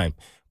the time.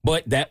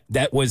 But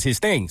that was his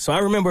thing. So I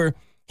remember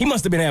he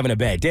must have been having a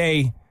bad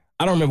day.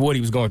 I don't remember what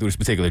he was going through this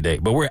particular day.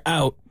 But we're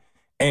out,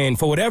 and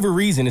for whatever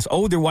reason, this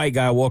older white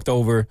guy walked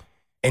over,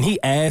 and he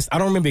asked, I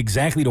don't remember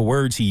exactly the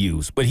words he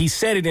used, but he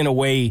said it in a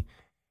way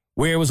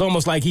where it was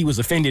almost like he was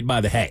offended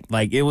by the hat.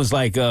 Like, it was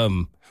like,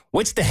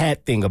 what's the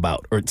hat thing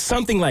about? Or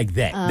something like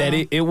that. That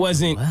it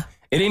wasn't... What?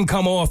 It didn't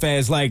come off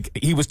as like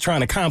he was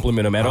trying to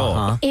compliment him at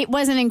all. It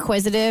wasn't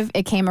inquisitive.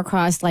 It came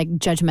across like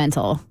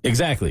judgmental.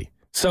 Exactly.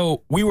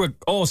 So we were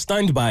all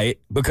stunned by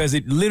it because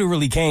it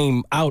literally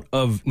came out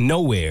of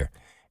nowhere.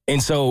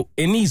 And so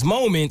in these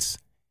moments,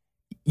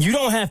 you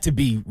don't have to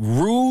be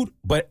rude,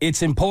 but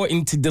it's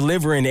important to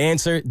deliver an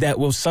answer that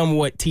will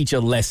somewhat teach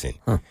a lesson.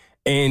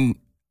 And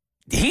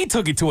he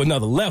took it to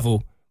another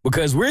level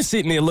because we're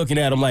sitting there looking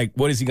at him like,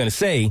 what is he going to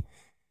say?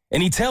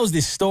 And he tells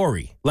this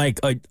story, like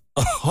a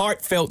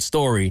heartfelt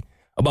story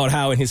about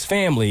how in his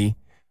family,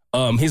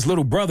 his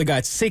little brother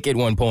got sick at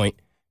one point,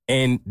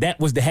 and that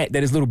was the hat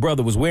that his little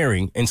brother was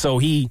wearing. And so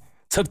he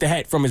took the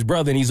hat from his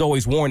brother, and he's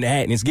always worn the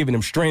hat, and it's giving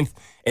him strength,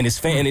 and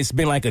it's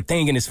been like a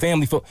thing in his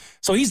family.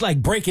 So he's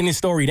like breaking this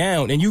story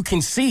down, and you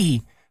can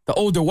see the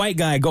older white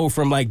guy go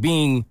from like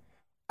being,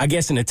 I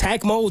guess, in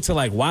attack mode to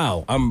like,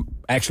 wow, I'm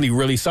actually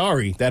really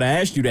sorry that I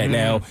asked you that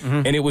now.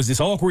 Mm-hmm. And it was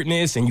this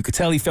awkwardness, and you could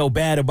tell he felt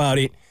bad about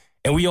it.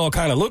 And we all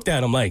kind of looked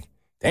at him like,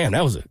 damn,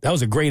 that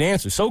was a great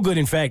answer. So good,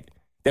 in fact,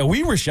 that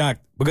we were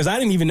shocked because I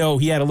didn't even know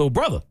he had a little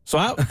brother. So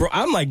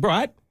I'm like, bro,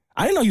 I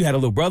didn't know you had a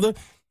little brother.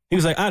 He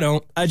was like, I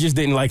don't. I just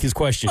didn't like his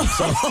question.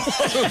 So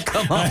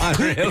come on,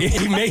 really?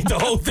 He made the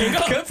whole thing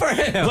up. Good for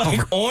him.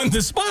 Like on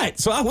the spot.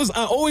 So I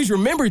always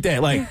remembered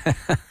that. Like,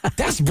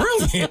 that's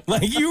brilliant.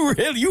 Like you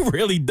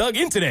really dug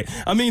into that.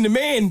 I mean, the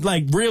man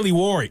like really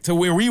wore it to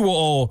where we were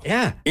all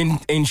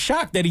in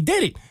shock that he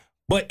did it.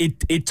 But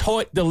it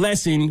taught the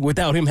lesson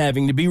without him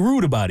having to be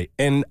rude about it.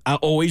 And I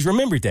always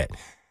remembered that.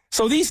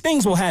 So these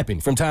things will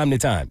happen from time to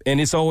time. And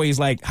it's always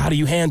like, how do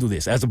you handle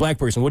this? As a black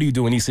person, what do you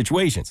do in these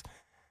situations?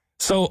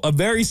 So a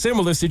very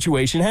similar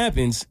situation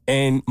happens.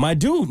 And my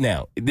dude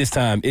now, this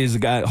time, is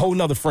a whole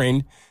nother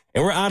friend.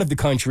 And we're out of the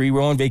country.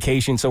 We're on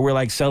vacation. So we're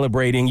like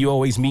celebrating. You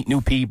always meet new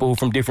people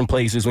from different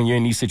places when you're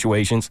in these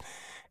situations.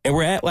 And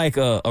we're at like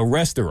a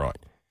restaurant.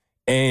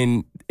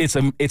 And it's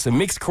a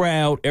mixed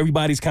crowd.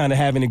 Everybody's kind of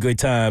having a good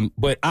time.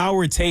 But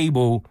our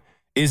table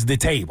is the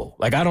table.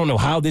 Like, I don't know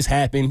how this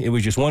happened. It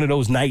was just one of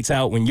those nights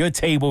out when your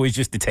table is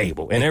just the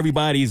table. And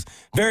everybody's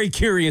very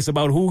curious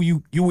about who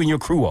you and your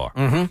crew are.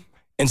 Mm-hmm.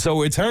 And so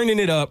we're turning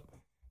it up.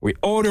 We're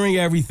ordering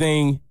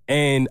everything.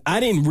 And I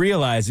didn't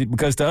realize it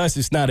because to us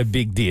it's not a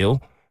big deal.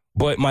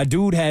 But my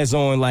dude has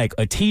on like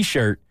a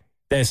T-shirt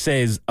that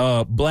says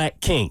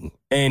Black King.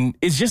 And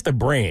it's just a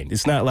brand.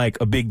 It's not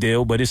like a big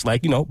deal, but it's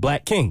like,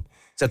 Black King.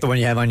 Is that the one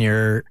you have on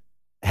your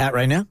hat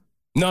right now?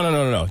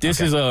 No. This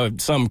is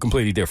something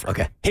completely different.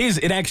 Okay.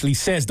 It actually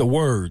says the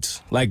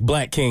words like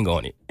Black King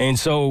on it. And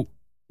so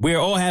we're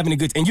all having a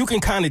good, and you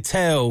can kind of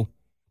tell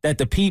that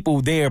the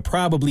people there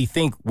probably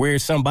think we're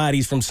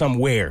somebody's from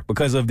somewhere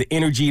because of the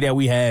energy that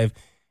we have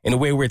and the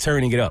way we're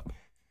turning it up.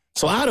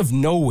 So out of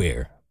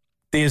nowhere,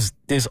 this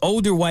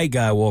older white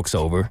guy walks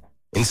over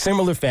in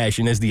similar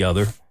fashion as the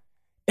other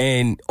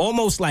and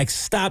almost like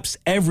stops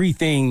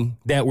everything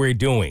that we're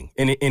doing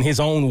in his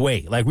own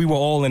way. Like we were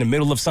all in the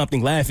middle of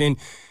something laughing,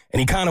 and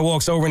he kind of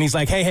walks over and he's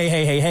like,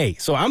 hey.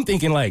 So I'm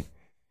thinking like,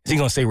 is he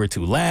going to say we're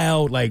too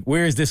loud? Like,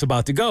 where is this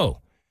about to go?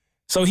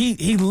 So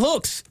he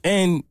looks,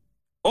 and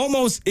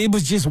almost it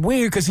was just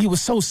weird because he was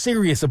so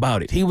serious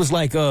about it. He was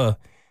like,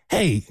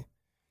 hey,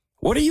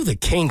 what are you the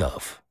king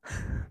of?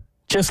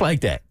 Just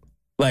like that.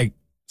 Like,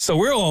 so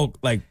we're all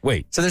like,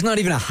 wait. So there's not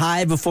even a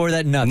hi before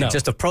that, nothing. No.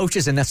 Just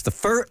approaches, and that's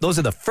those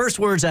are the first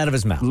words out of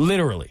his mouth.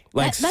 Literally.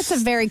 Like that's a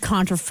very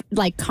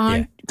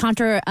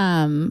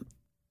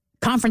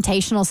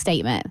confrontational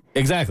statement.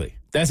 Exactly.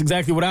 That's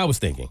exactly what I was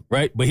thinking,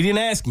 right? But he didn't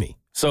ask me.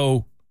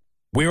 So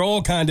we're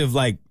all kind of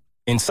like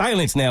in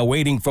silence now,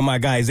 waiting for my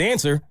guy's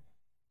answer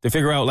to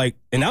figure out like,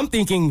 and I'm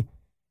thinking,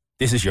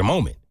 this is your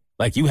moment.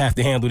 Like, you have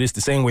to handle this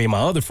the same way my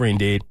other friend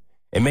did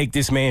and make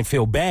this man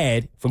feel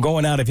bad for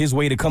going out of his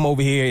way to come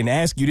over here and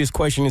ask you this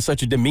question in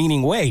such a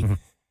demeaning way. Mm-hmm.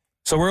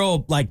 So we're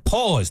all like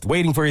paused,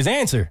 waiting for his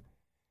answer.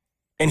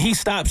 And he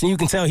stops, and you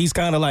can tell he's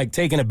kind of like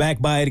taken aback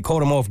by it. It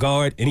caught him off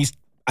guard, and he's,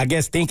 I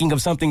guess, thinking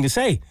of something to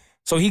say.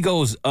 So he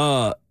goes,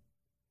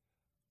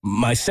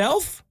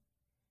 myself?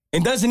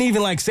 And doesn't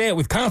even like say it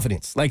with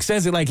confidence. Like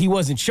says it like he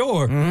wasn't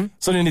sure. Mm-hmm.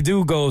 So then the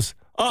dude goes,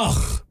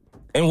 ugh,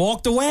 and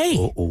walked away.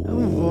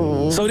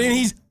 Uh-oh. So then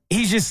he's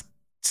just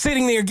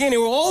sitting there again,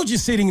 and we're all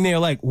just sitting there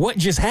like, what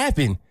just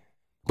happened?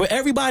 But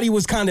everybody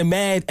was kind of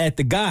mad at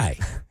the guy.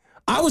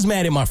 I was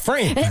mad at my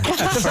friend. Why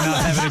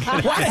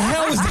the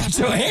hell was that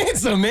your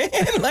answer, man?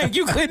 Like,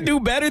 you couldn't do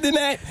better than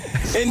that?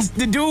 And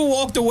the dude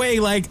walked away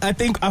like, I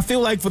feel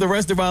like for the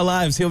rest of our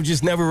lives, he'll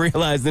just never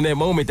realize in that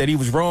moment that he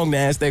was wrong to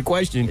ask that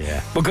question.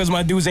 Yeah. Because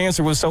my dude's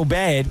answer was so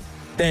bad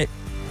that,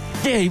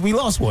 yeah, we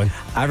lost one.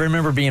 I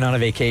remember being on a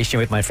vacation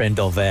with my friend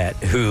Dolvet,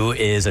 who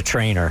is a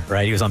trainer,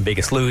 right? He was on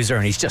Biggest Loser,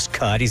 and he's just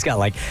cut. He's got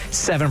like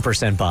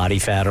 7% body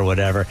fat or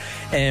whatever.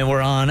 And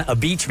we're on a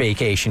beach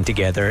vacation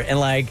together, and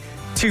like,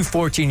 2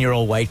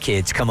 14-year-old white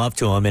kids come up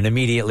to him and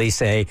immediately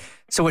say,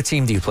 so what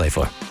team do you play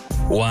for?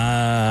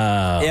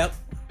 Wow. Yep.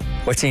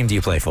 What team do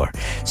you play for?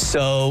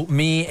 So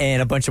me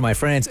and a bunch of my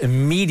friends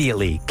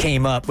immediately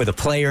came up with a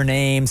player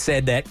name,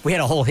 said that we had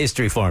a whole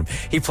history for him.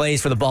 He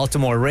plays for the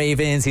Baltimore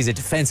Ravens. He's a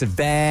defensive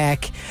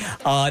back.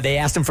 They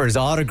asked him for his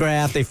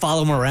autograph. They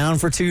followed him around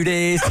for 2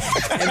 days.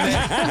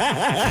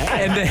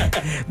 and then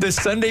the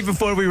Sunday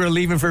before we were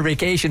leaving for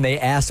vacation, they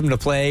asked him to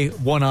play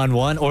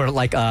one-on-one or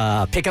like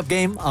a pickup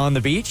game on the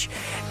beach.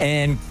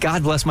 And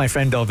God bless my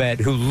friend Dolvet,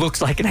 who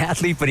looks like an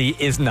athlete, but he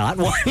is not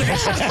one.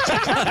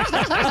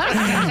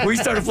 We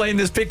started playing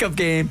this pickup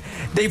game.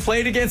 They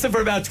played against him for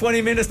about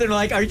 20 minutes. They're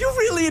like, are you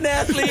really an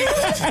athlete?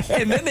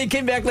 And then they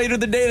came back later in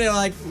the day. They're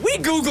like, we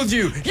Googled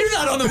you. You're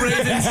not on the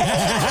Ravens.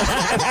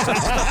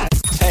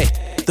 Hey,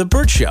 The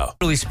Burt Show.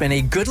 Really spent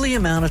a goodly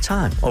amount of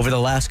time over the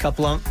last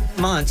couple of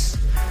months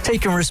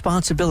taking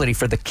responsibility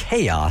for the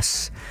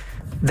chaos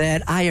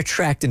that I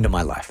attract into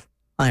my life.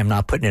 I am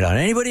not putting it on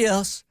anybody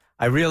else.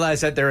 I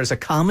realize that there is a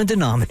common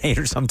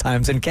denominator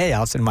sometimes in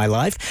chaos in my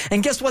life.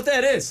 And guess what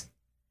that is?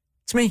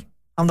 It's me.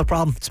 I'm the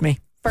problem. It's me.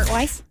 Burt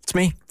Weiss? It's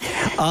me.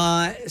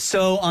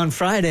 So on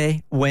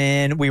Friday,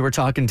 when we were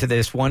talking to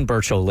this one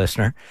Burt Show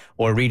listener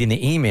or reading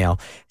the email,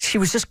 she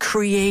was just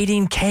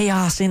creating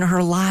chaos in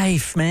her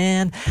life,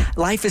 man.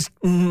 Life is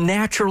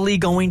naturally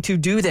going to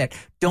do that.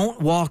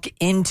 Don't walk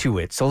into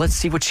it. So let's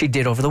see what she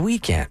did over the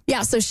weekend.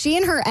 Yeah, so she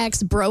and her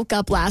ex broke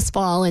up last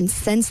fall, and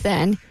since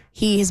then,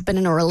 he has been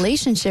in a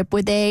relationship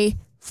with a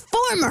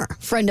former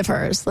friend of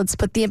hers. Let's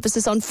put the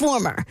emphasis on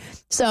former.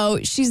 So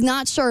she's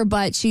not sure,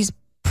 but she's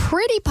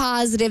pretty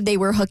positive they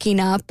were hooking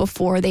up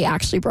before they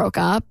actually broke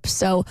up.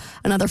 So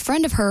another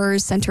friend of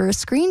hers sent her a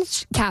screen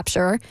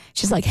capture.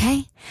 She's like,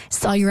 hey,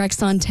 saw your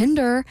ex on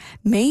Tinder.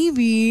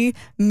 Maybe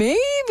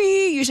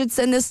you should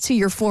send this to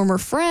your former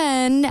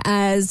friend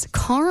as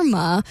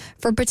karma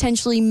for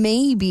potentially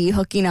maybe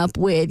hooking up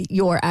with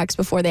your ex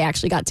before they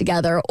actually got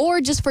together, or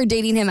just for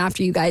dating him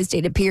after you guys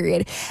dated,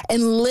 period.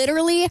 And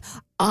literally,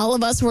 all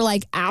of us were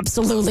like,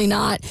 absolutely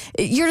not.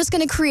 You're just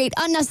going to create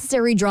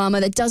unnecessary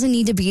drama that doesn't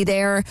need to be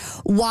there.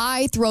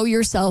 Why throw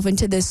yourself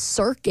into this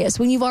circus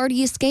when you've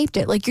already escaped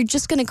it? Like, you're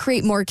just going to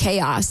create more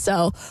chaos.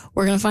 So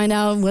we're going to find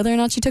out whether or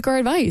not she took our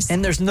advice.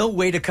 And there's no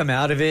way to come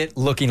out of it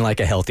looking like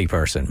a healthy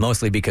person,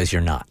 mostly because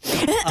you're not.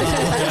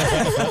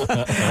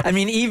 I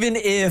mean, even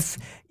if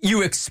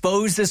you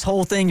expose this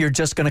whole thing, you're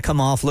just going to come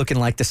off looking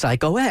like the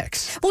psycho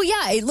ex. Well,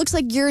 yeah, it looks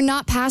like you're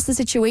not past the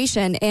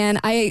situation. And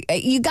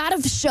you got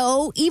to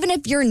show, even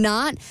if you're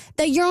not,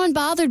 that you're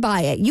unbothered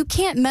by it. You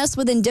can't mess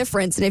with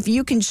indifference. And if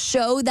you can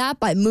show that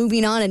by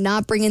moving on and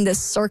not bringing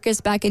this circus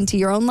back into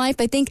your own life,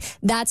 I think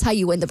that's how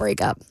you win the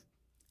breakup.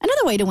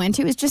 Another way to win,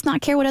 too, is just not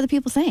care what other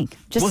people think.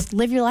 Just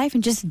live your life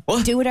and just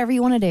do whatever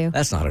you want to do.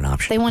 That's not an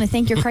option. If they want to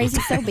think you're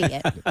crazy, so be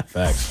it.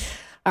 Facts.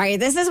 All right,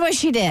 this is what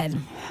she did.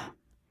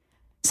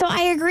 So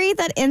I agreed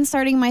that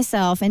inserting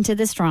myself into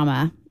this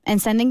drama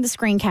and sending the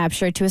screen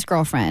capture to his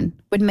girlfriend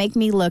would make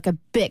me look a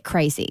bit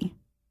crazy.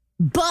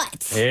 But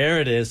there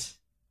it is.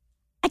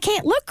 I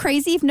can't look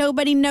crazy if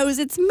nobody knows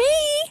it's me.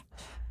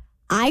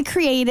 I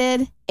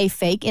created a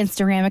fake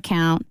Instagram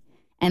account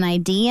and I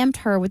DM'd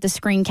her with the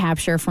screen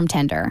capture from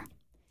Tinder.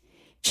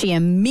 She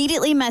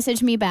immediately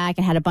messaged me back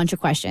and had a bunch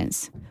of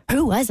questions.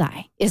 Who was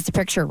I? Is the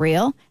picture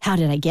real? How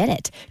did I get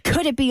it?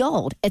 Could it be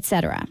old?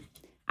 Etc.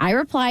 I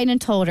replied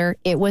and told her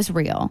it was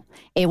real.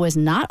 It was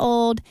not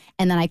old,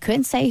 and then I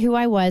couldn't say who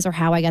I was or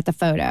how I got the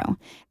photo.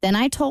 Then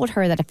I told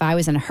her that if I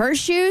was in her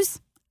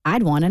shoes,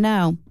 I'd want to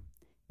know.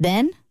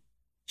 Then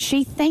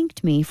she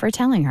thanked me for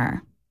telling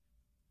her.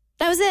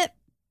 That was it.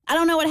 I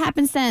don't know what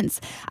happened since.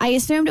 I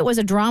assumed it was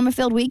a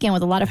drama-filled weekend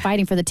with a lot of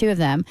fighting for the two of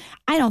them.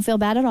 I don't feel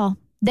bad at all.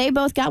 They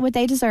both got what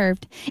they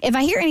deserved. If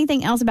I hear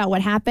anything else about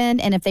what happened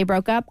and if they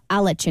broke up,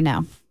 I'll let you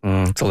know.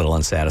 It's a little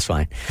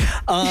unsatisfying.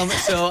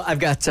 So I've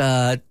got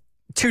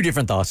two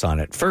different thoughts on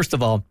it. First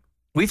of all,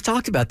 we've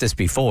talked about this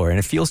before, and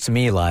it feels to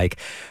me like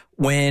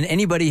when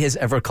anybody has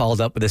ever called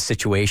up with a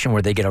situation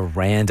where they get a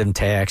random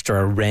text or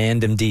a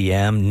random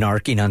DM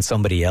narking on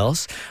somebody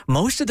else,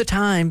 most of the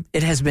time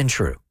it has been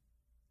true.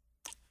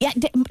 Yeah,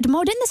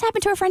 Mo, didn't this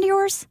happen to a friend of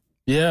yours?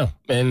 Yeah,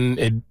 and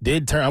it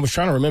did turn. I was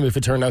trying to remember if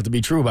it turned out to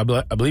be true,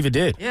 but I believe it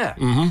did. Yeah.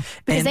 Mm-hmm.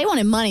 Because they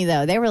wanted money,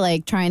 though. They were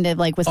like trying to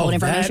like withhold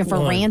information for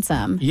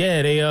ransom.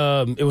 Yeah, they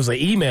it was an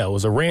email. It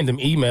was a random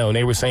email, and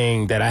they were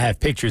saying that I have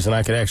pictures and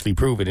I could actually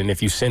prove it. And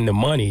if you send the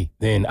money,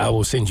 then I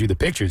will send you the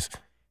pictures.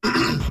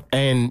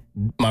 And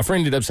my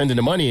friend ended up sending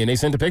the money, and they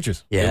sent the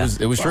pictures. Yeah.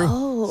 It was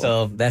true.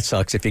 So that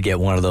sucks if you get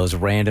one of those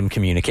random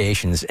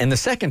communications. And the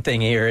second thing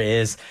here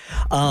is,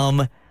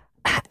 I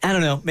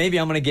don't know, maybe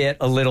I'm going to get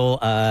a little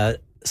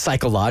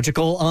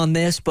psychological on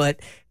this, but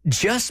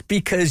just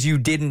because you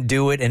didn't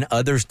do it and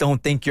others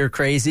don't think you're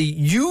crazy,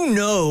 you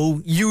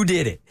know you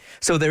did it.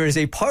 So there is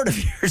a part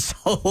of your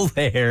soul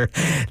there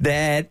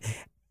that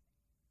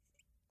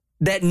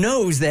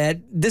knows that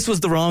this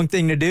was the wrong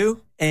thing to do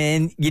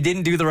and you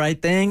didn't do the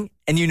right thing,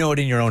 and you know it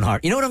in your own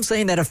heart. You know what I'm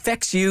saying? That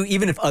affects you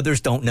even if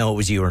others don't know it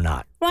was you or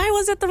not. Why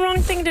was it the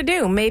wrong thing to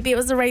do? Maybe it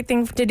was the right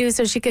thing to do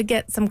so she could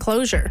get some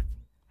closure.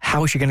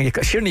 How is she going to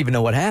get? She didn't even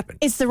know what happened.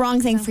 It's the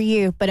wrong thing for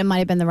you, but it might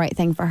have been the right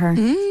thing for her.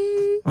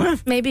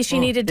 Maybe she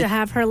needed to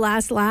have her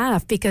last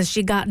laugh because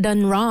she got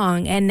done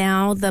wrong, and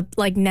now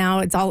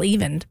it's all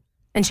evened,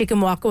 and she can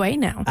walk away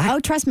now.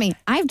 Oh, trust me,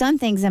 I've done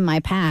things in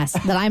my past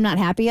that I'm not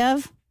happy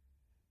of,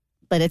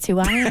 but it's who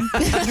I am.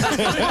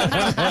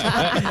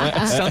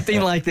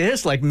 Something like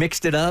this, like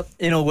mixed it up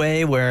in a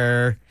way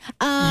where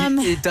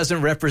it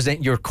doesn't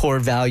represent your core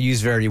values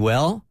very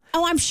well.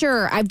 Oh, I'm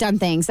sure I've done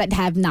things that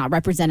have not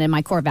represented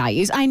my core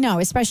values. I know,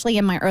 especially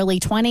in my early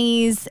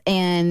 20s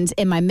and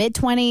in my mid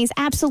 20s.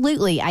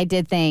 Absolutely, I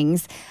did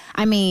things.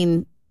 I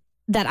mean,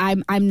 that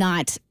I'm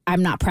not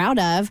proud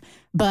of,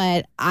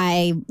 but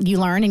you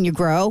learn and you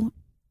grow,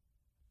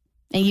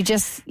 and you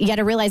got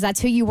to realize that's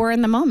who you were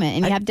in the moment,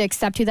 and you have to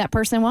accept who that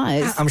person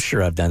was. I'm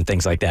sure I've done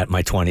things like that in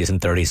my 20s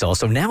and 30s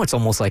also. Now it's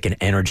almost like an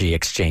energy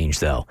exchange,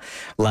 though.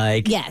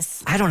 Like,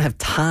 yes, I don't have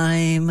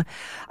time.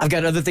 I've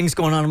got other things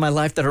going on in my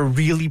life that are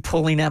really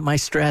pulling at my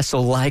stress. So,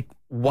 like,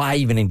 why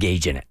even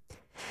engage in it?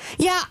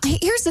 Yeah,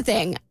 here's the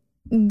thing.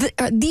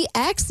 The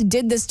ex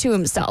did this to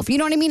himself. You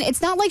know what I mean?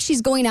 It's not like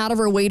she's going out of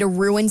her way to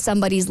ruin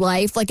somebody's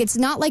life. Like, it's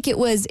not like it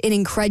was an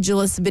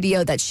incredulous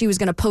video that she was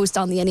going to post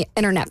on the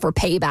internet for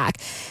payback.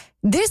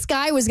 This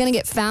guy was going to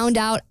get found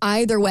out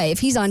either way. If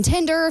he's on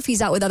Tinder, if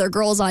he's out with other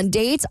girls on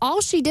dates, all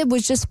she did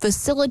was just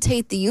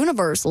facilitate the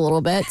universe a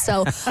little bit.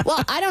 So,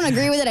 well, I don't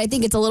agree with it. I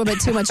think it's a little bit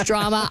too much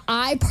drama.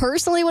 I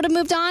personally would have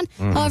moved on.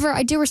 However,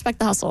 I do respect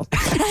the hustle.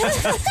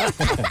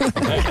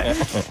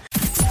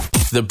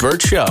 The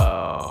Burt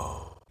Show.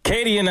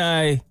 Katie and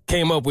I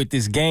came up with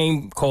this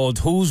game called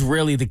Who's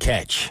Really the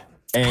Catch?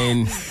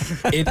 And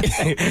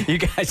you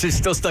guys are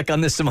still stuck on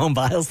this Simone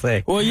Biles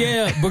thing. Well,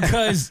 yeah,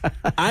 because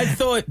I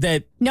thought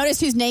that. Notice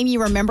whose name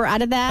you remember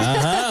out of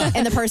that,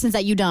 and the person's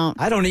that you don't.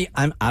 I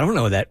don't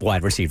know that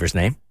wide receiver's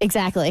name.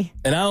 Exactly.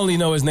 And I only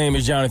know his name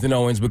is Jonathan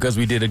Owens because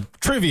we did a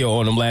trivia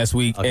on him last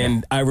week,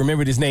 and I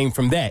remembered his name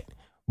from that.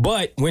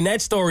 But when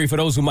that story, for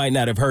those who might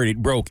not have heard it,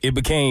 broke, it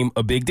became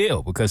a big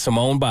deal because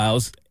Simone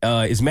Biles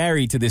is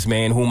married to this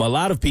man whom a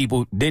lot of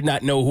people did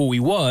not know who he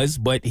was,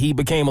 but he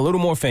became a little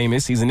more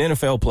famous. He's an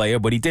NFL player,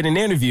 but he did an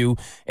interview,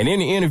 and in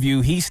the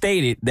interview, he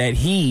stated that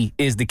he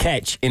is the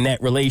catch in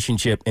that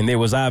relationship, and there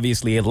was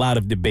obviously a lot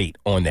of debate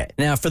on that.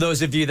 Now, for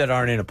those of you that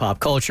aren't into pop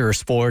culture or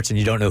sports and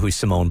you don't know who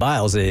Simone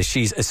Biles is,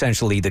 she's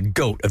essentially the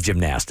GOAT of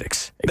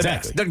gymnastics.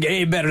 Exactly. Doesn't get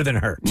any better than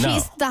her. No.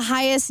 She's the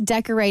highest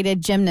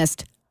decorated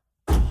gymnast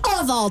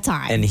of all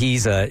time. And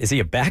is he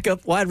a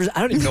backup wide receiver?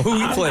 I don't even know who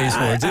he plays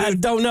for, dude. I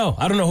don't know.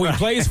 I don't know who he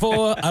plays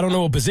for. I don't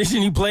know what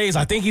position he plays.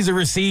 I think he's a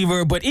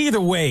receiver. But either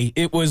way,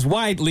 it was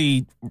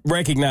widely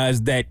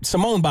recognized that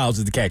Simone Biles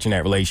is the catch in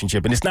that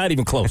relationship, and it's not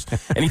even close.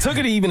 And he took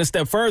it even a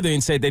step further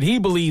and said that he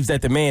believes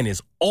that the man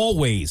is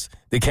always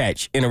the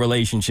catch in a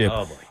relationship.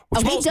 Oh,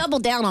 boy. He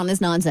doubled down on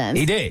his nonsense.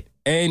 He did.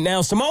 And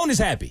now Simone is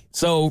happy.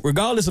 So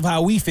regardless of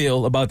how we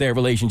feel about that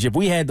relationship,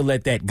 we had to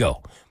let that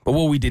go. But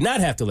what we did not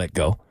have to let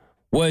go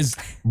was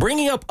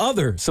bringing up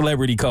other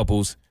celebrity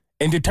couples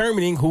and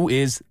determining who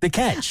is the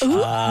catch.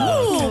 Ooh,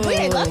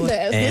 I love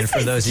this. And this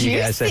for those of you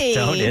guys that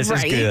don't, this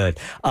is good.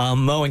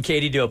 Mo and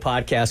Katie do a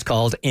podcast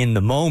called In the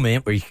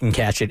Moment, where you can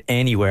catch it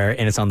anywhere,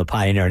 and it's on the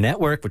Pioneer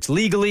Network, which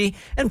legally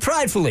and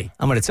pridefully,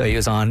 I'm going to tell you,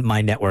 is on my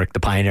network, the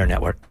Pioneer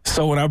Network.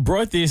 So when I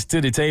brought this to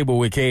the table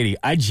with Katie,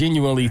 I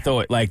genuinely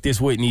thought like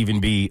this wouldn't even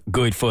be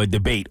good for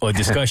debate or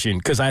discussion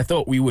because I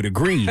thought we would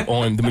agree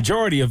on the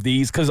majority of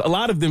these because a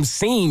lot of them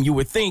seem, you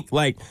would think,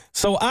 like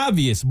so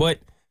obvious, but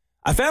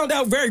I found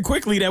out very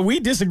quickly that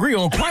we disagree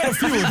on quite a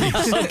few of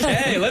these.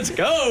 Okay, let's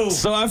go.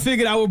 So I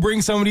figured I would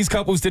bring some of these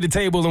couples to the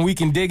table and we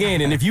can dig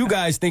in. And if you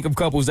guys think of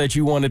couples that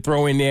you want to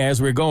throw in there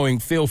as we're going,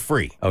 feel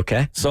free.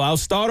 Okay. So I'll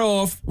start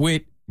off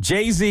with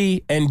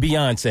Jay-Z and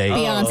Beyonce.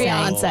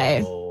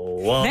 Beyonce.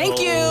 Whoa. Thank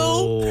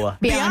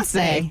you.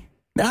 Beyonce.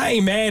 I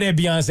ain't mad at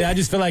Beyonce. I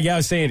just feel like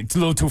y'all saying it a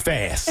little too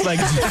fast. Like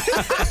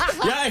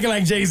y'all acting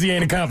like Jay-Z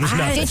ain't accomplished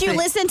nothing. Did you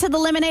listen to the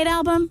Lemonade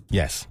album?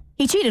 Yes.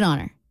 He cheated on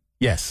her.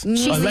 Yes.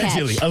 She's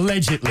Allegedly. the catch.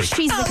 Allegedly.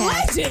 She's the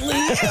catch.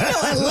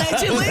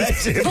 Allegedly.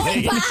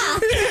 Allegedly.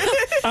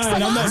 All right,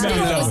 I'm not mad at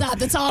that one.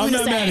 That's all I'm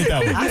not mad at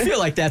that one. I feel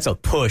like that's a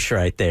push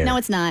right there. No,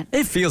 it's not.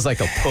 It feels like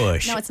a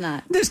push. No, it's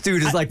not. This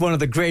dude is like one of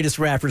the greatest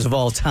rappers of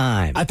all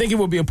time. I think it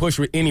would be a push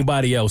with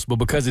anybody else, but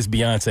because it's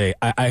Beyonce,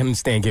 I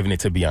understand giving it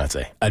to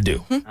Beyonce. I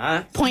do.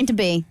 Point to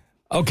B.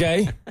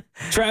 Okay.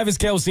 Travis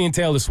Kelce and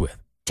Taylor Swift.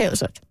 Taylor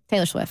Swift.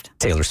 Taylor Swift.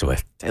 Taylor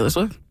Swift. Taylor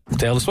Swift.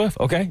 Taylor Swift.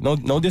 Okay.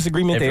 No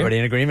disagreement Everybody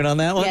there. in agreement on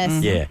that one?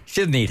 Yes. Yeah.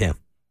 Shouldn't need him.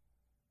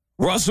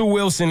 Russell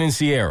Wilson and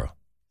Ciara.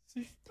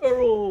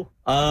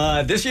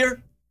 This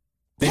year?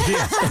 This year.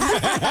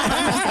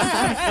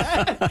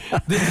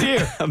 This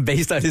year.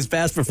 Based on his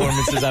past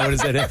performances, I would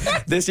have said it.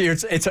 This year,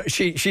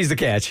 she's the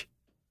catch.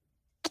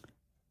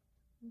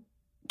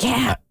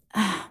 Yeah.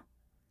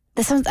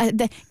 This one's.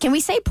 Can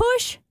we say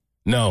push?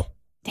 No.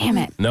 Damn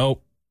it.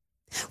 Nope.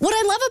 What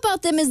I love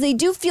about them is they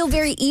do feel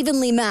very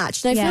evenly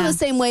matched. And I feel the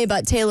same way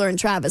about Taylor and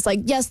Travis. Like,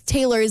 yes,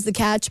 Taylor is the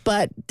catch,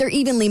 but they're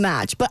evenly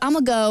matched. But I'm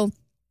gonna go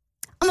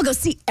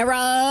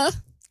Ciara.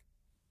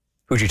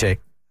 Who'd you take?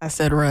 I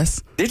said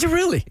Russ. Did you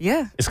really?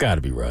 Yeah. It's got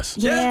to be Russ.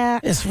 Yeah.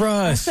 It's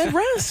Russ. I said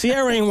Russ.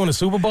 Ciara ain't won a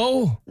Super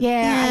Bowl.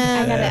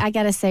 Yeah. I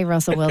gotta say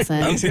Russell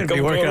Wilson. He's going to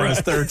be working on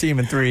his third team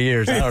in 3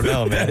 years. I don't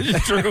know, man.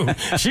 That's true.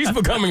 She's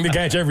becoming the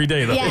catch every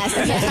day, though.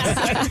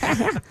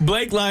 Yes.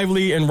 Blake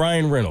Lively and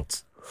Ryan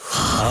Reynolds.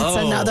 That's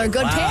another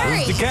good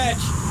pairing. Who's the catch?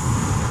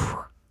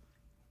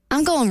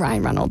 I'm going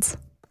Ryan Reynolds.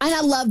 And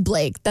I love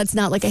Blake. That's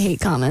not like a hate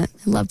comment.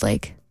 I love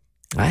Blake.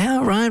 I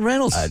have Ryan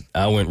Reynolds.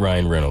 I went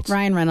Ryan Reynolds.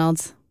 Ryan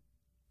Reynolds.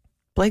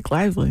 Blake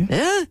Lively.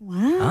 Yeah.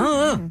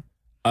 Wow.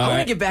 I want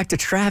to get back to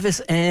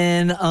Travis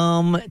and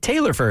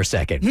Taylor for a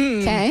second.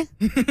 Okay.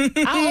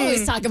 I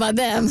always talk about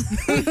them.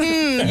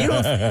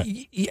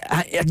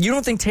 You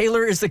don't think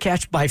Taylor is the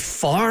catch by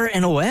far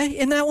and away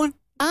in that one?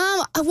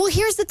 Well,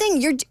 here's the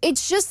thing.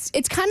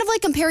 It's kind of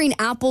like comparing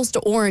apples to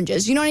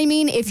oranges. You know what I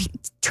mean? If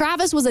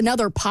Travis was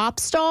another pop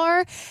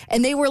star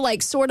and they were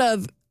like sort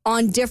of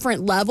on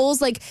different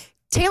levels, like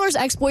Taylor's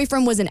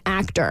ex-boyfriend was an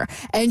actor,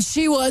 and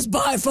she was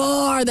by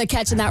far the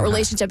catch in that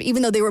relationship,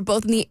 even though they were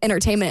both in the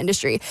entertainment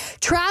industry.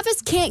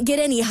 Travis can't get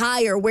any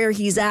higher where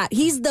he's at.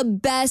 He's the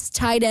best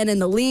tight end in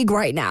the league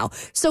right now.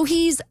 So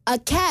he's a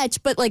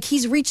catch, but like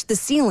he's reached the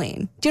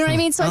ceiling. Do you know what I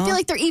mean? So I feel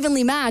like they're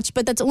evenly matched,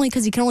 but that's only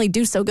because he can only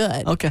do so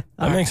good. Okay.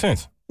 That makes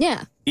sense.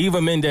 Yeah.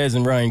 Eva Mendes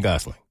and Ryan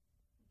Gosling.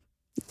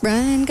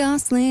 Ryan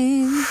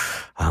Gosling.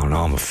 I don't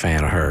know. I'm a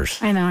fan of hers.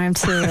 I know, I'm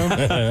too.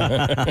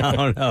 I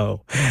don't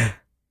know.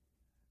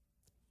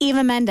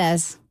 Eva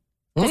Mendes.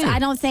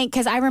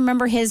 Because I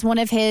remember one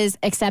of his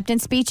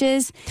acceptance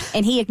speeches,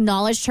 and he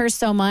acknowledged her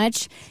so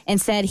much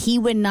and said he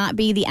would not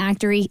be the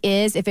actor he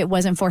is if it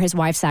wasn't for his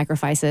wife's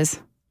sacrifices.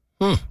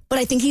 But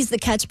I think he's the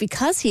catch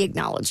because he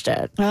acknowledged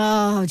it.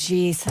 Oh,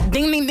 jeez.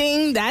 Ding, ding,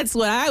 ding. That's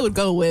what I would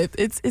go with.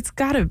 It's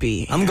got to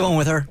be. I'm going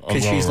with her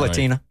because she's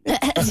Latina.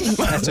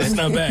 That's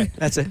not bad.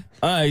 That's it.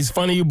 It's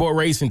funny you brought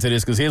race into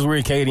this because here's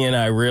where Katie and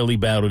I really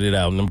battled it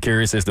out, and I'm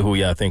curious as to who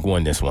y'all think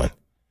won this one.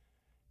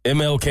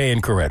 MLK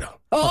and Coretta.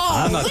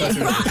 I'm not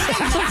touching that.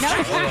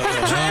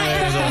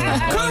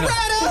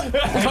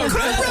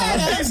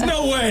 Coretta. There's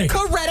no way.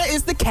 Coretta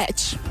is the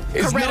catch.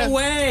 There's no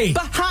way.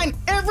 Behind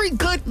every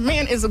good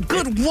man is a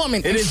good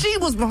woman, and she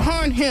was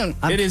behind him.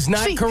 It is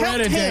not She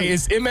Coretta helped Day. him.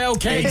 It's MLK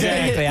Day.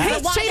 Exactly.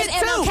 But why does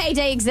MLK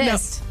Day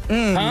exist?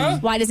 Huh?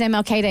 Why does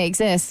MLK Day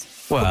exist?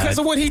 Because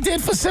of what he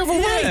did for civil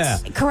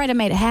rights. Coretta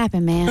made it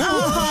happen, man.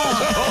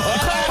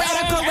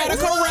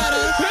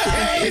 Coretta.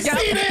 Hey, you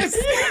see this?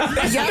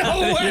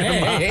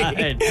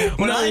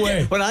 No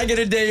way. When I get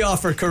a day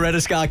off for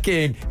Coretta Scott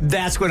King,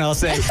 that's when I'll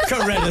say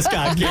Coretta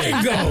Scott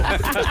King. Go.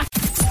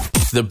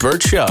 The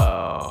Burt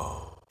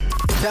Show.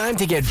 Time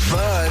to get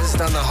buzzed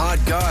on the hot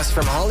goss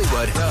from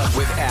Hollywood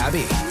with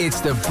Abby.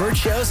 It's the Burt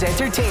Show's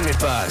entertainment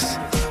buzz.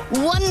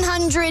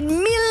 $100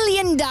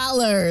 million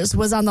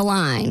was on the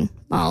line.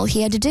 All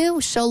he had to do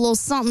was show a little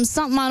something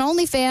on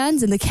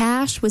OnlyFans, and the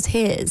cash was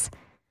his.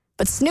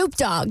 But Snoop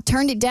Dogg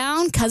turned it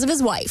down because of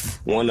his wife.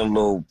 One of them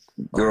little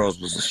girls,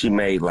 she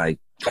made like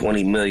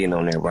 $20 million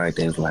on there, right?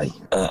 They was like,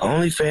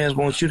 OnlyFans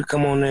wants you to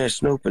come on there and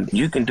Snoop, and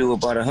you can do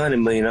about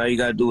 $100 million. All you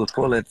got to do is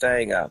pull that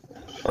thing out.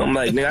 I'm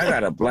like, nigga, I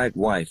got a black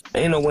wife.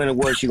 Ain't no way in the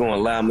world she going to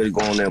allow me to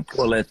go on there and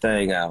pull that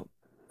thing out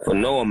for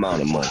no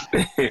amount of money.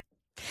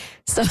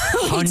 So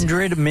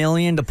 $100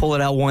 million to pull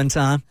it out one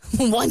time?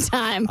 One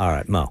time. All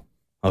right, Mo.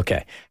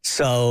 Okay.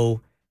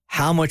 So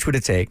how much would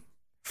it take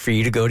for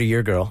you to go to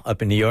your girl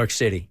up in New York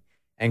City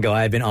and go,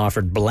 I've been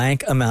offered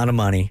blank amount of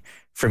money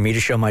for me to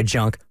show my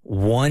junk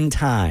one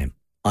time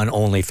on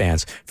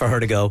OnlyFans, for her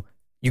to go,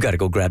 you got to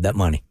go grab that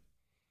money?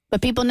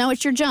 But people know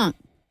it's your junk.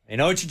 They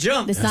know it's your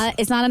junk.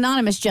 It's not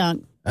anonymous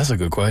junk. That's a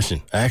good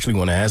question. I actually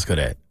want to ask her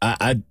that.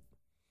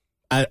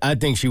 I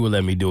think she would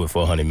let me do it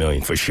for $100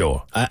 million for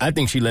sure. I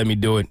think she'd let me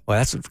do it. Well,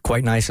 that's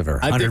quite nice of her.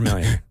 $100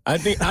 million.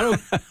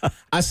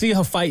 I see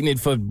her fighting it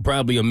for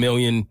probably $1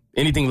 million.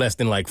 Anything less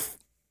than like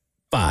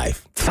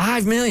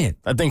 $5 million.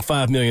 I think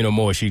 $5 million or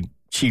more. She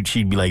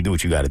she'd be like, do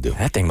what you got to do.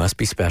 That thing must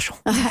be special.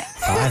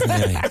 $5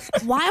 million.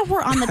 While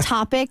we're on the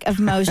topic of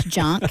Mo's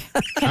junk,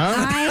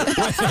 I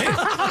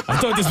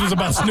thought this was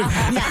about Snoop.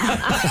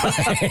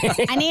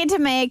 I need to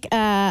make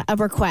a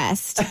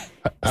request. So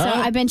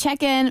I've been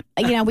checking,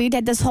 we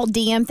did this whole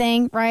DM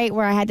thing, right?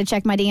 Where I had to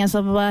check my DMs,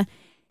 blah, blah, blah.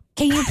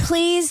 Can you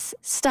please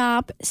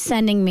stop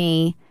sending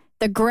me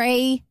the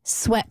gray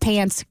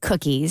sweatpants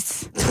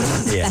cookies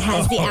that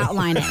has the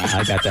outline in it?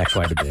 I got that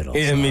quite a bit. Also.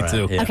 Yeah, me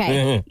too. Yeah.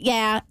 Okay.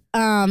 Yeah.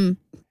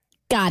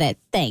 Got it.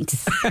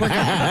 Thanks. We're good.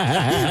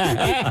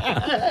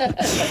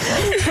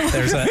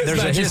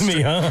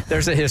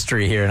 There's a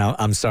history here, and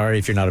I'm sorry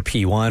if you're not a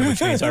P1,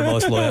 which means our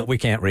most loyal. We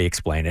can't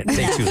re-explain it. It'd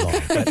take too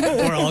long, but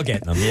we're all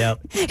getting them.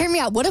 Yep. Hear me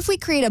out. What if we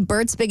create a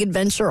Bert's Big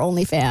Adventure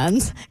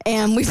OnlyFans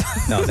and we?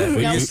 No,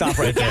 you stop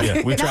right there.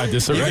 Yeah, we tried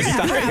this already.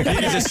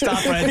 You just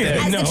stop right there.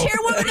 As the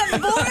chairwoman of the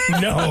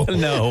board. No.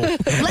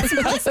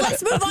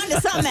 Let's move on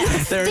to something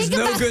else. There's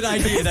no good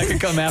idea that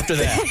could come after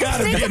that.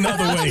 Gotta be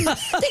another way.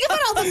 Think about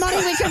all the money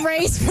we can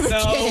raise for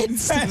the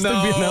kids. Has to be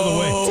another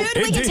way.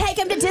 Dude, we can take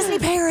him to Disney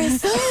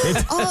Paris.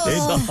 It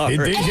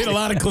did get a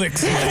lot of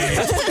clicks. In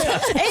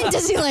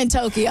Disneyland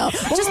Tokyo.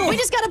 We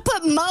just got to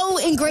put Mo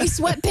in gray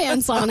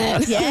sweatpants on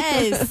it.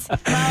 Yes.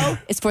 Mo,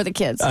 it's for the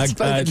kids. It's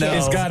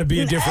got to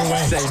be a different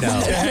way. Say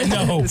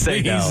no. No,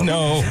 Say please,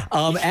 no.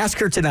 Ask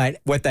her tonight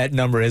what that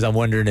number is. I'm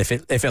wondering if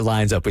it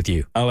lines up with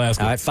you. I'll ask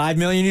her. All right, $5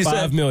 million you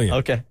said? $5 million.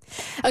 Okay.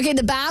 Okay,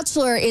 The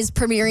Bachelor is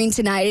premiering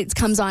tonight. It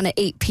comes on at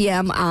 8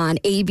 p.m. on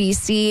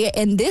ABC.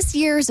 And this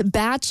year's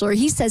Bachelor,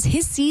 he says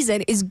his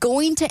season is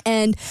going to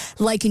end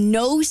like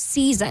no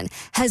season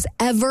has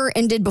ever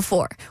ended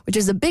before, which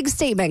is a big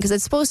statement because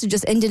it's supposed to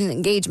just end in an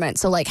engagement.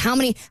 So, like, how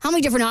many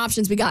different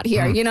options we got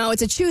here?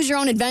 It's a choose your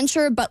own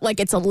adventure, but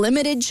like it's a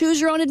limited choose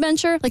your own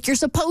adventure. Like you're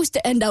supposed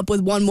to end up with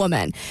one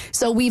woman.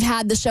 So we've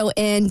had the show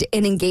end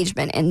in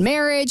engagement and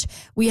marriage.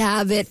 We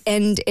have it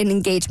end in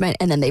engagement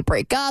and then they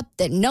break up,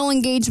 then no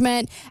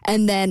engagement,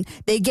 and then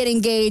they get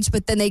engaged,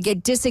 but then they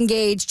get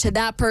disengaged to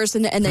that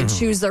person and then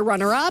choose their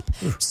runner-up.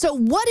 So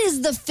what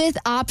is the fifth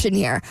option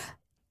here?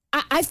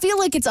 I feel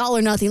like it's all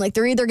or nothing. Like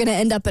they're either going to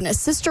end up in a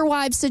sister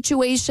wives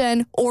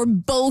situation or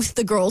both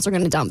the girls are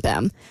going to dump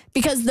him.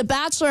 Because the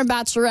Bachelor and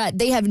Bachelorette,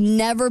 they have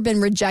never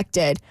been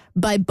rejected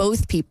by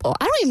both people.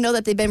 I don't even know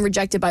that they've been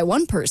rejected by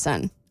one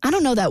person. I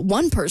don't know that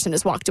one person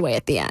has walked away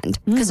at the end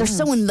because they're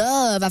so in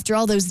love after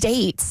all those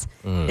dates.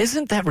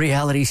 Isn't that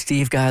Reality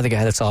Steve guy the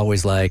guy that's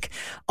always like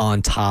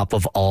on top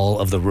of all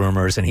of the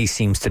rumors and he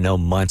seems to know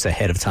months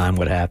ahead of time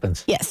what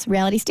happens? Yes,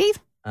 Reality Steve.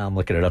 I'm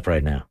looking it up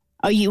right now.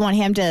 Oh, you want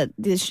him to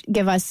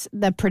give us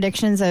the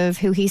predictions of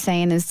who he's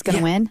saying is going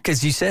to win?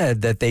 Because you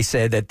said that they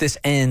said that this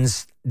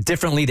ends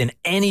differently than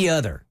any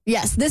other.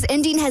 Yes, this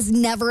ending has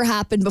never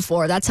happened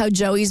before. That's how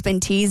Joey's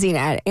been teasing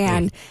it.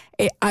 And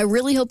I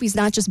really hope he's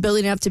not just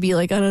building it up to be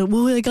like, I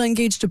got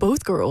engaged to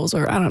both girls,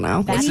 or I don't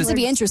know. It needs to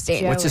be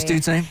interesting. What's this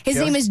dude's name? His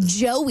name is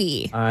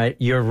Joey. All right,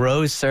 your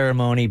rose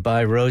ceremony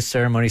by rose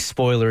ceremony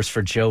spoilers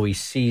for Joey's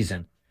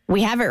season.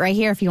 We have it right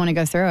here if you want to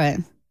go through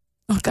it.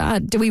 Oh,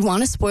 God. Do we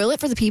want to spoil it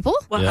for the people?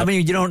 Well, I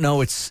mean, you don't know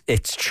it's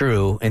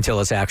true until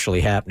it's actually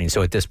happening.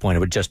 So at this point, it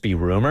would just be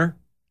rumor.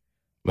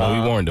 Well,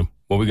 we warned him.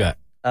 What we got?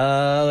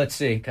 Let's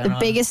see. The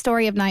biggest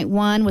story of night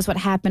one was what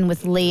happened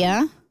with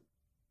Leah,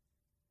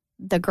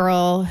 the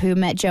girl who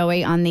met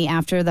Joey on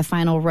after the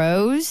final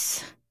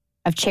rose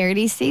of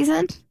Charity's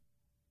season.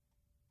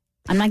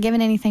 I'm not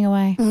giving anything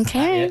away.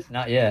 Okay.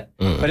 Not yet.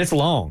 But it's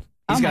long.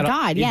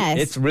 God, yes.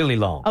 It's really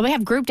long. Oh, we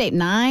have group date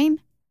 9.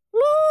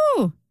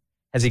 Woo!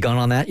 Has he gone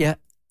on that yet?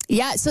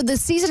 Yeah, so the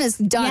season is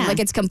done, like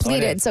it's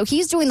completed. So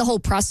he's doing the whole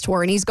press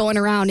tour and he's going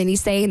around and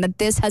he's saying that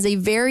this has a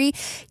very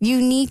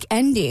unique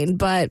ending.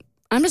 But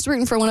I'm just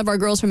rooting for one of our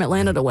girls from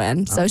Atlanta to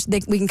win. So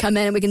we can come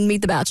in and we can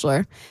meet the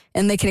Bachelor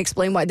and they can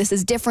explain why this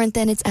is different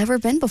than it's ever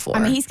been before. I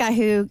mean, he's got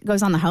who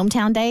goes on the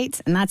hometown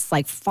dates, and that's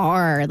like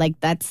far, like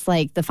that's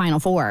like the final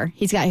 4.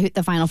 He's got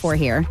the final 4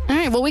 here. All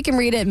right, well, we can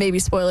read it and maybe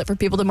spoil it for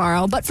people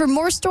tomorrow. But for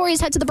more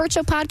stories, head to the Bert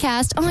Show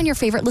podcast on your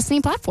favorite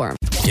listening platform.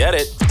 Get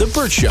it? The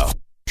Bert Show.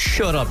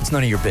 Shut up. It's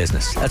none of your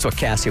business. That's what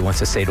Cassie wants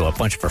to say to a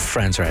bunch of her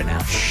friends right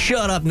now.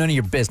 Shut up. None of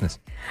your business.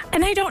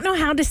 And I don't know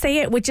how to say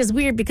it, which is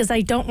weird because I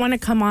don't want to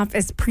come off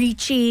as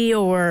preachy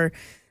or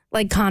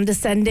like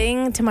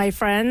condescending to my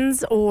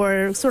friends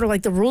or sort of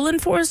like the rule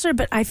enforcer.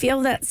 But I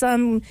feel that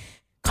some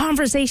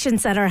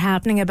conversations that are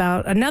happening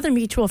about another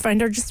mutual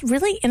friend are just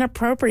really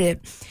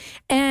inappropriate.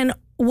 And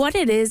what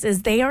it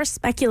is they are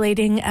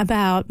speculating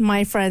about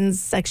my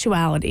friend's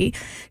sexuality.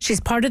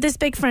 She's part of this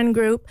big friend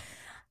group.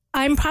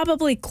 I'm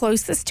probably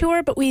closest to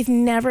her, but we've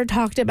never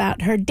talked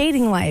about her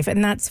dating life,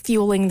 and that's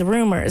fueling the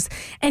rumors.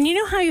 And you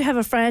know how you have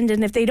a friend,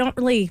 and if they don't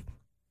really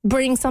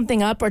bring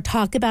something up or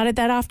talk about it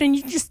that often,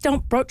 you just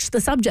don't broach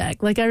the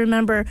subject. Like I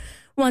remember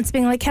once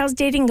being like, how's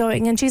dating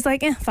going? And she's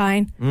like,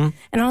 fine. And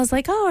I was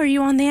like, oh, are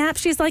you on the app?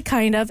 She's like,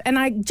 kind of. And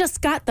I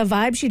just got the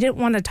vibe she didn't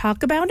want to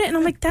talk about it. And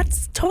I'm like,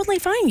 that's totally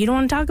fine. You don't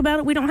want to talk about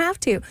it? We don't have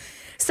to.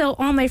 So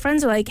all my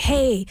friends are like,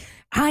 hey,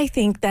 I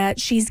think that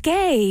she's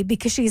gay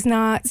because she's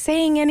not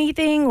saying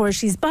anything, or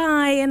she's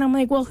bi. And I'm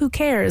like, well, who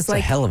cares? It's a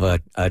hell of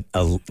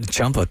a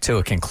jump to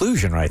a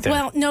conclusion right there.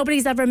 Well,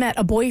 nobody's ever met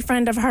a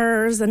boyfriend of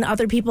hers, and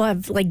other people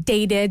have like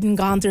dated and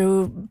gone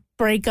through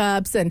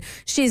breakups, and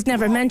she's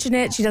never mentioned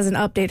it. She doesn't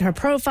update her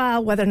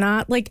profile, whether or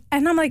not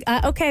and I'm like,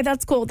 okay,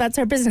 that's cool. That's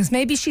her business.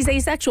 Maybe she's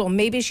asexual.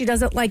 Maybe she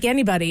doesn't like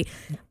anybody.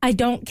 I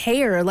don't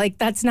care. Like,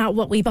 that's not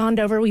what we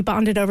bond over. We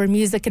bonded over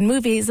music and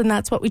movies, and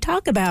that's what we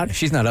talk about. If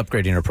she's not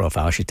upgrading her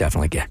profile, she's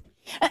definitely gay.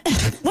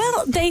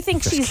 Well, they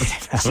think she's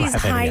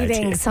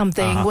hiding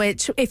something,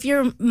 which if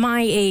you're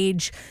my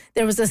age,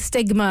 there was a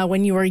stigma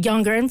when you were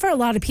younger. And for a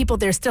lot of people,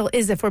 there still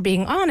is, if we're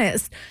being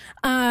honest.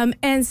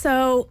 And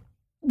so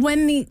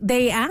when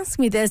they ask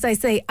me this, I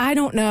say, I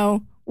don't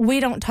know. We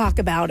don't talk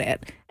about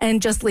it,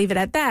 and just leave it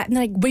at that. And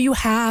like, but you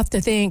have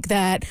to think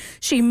that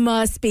she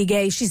must be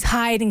gay. She's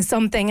hiding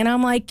something. And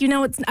I'm like,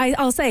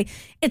 I'll say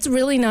it's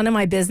really none of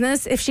my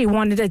business. If she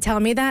wanted to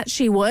tell me that,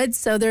 she would.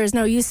 So there's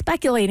no use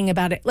speculating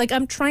about it. Like,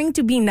 I'm trying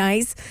to be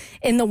nice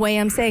in the way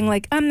I'm saying,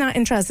 like, I'm not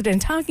interested in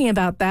talking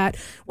about that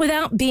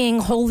without being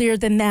holier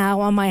than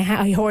thou on my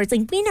high horse.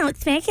 Like, we don't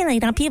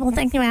speculate on people's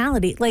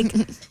sexuality. Like,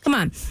 come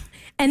on.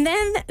 And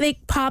then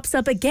it pops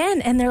up again,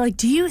 and they're like,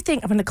 do you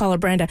think, I'm going to call her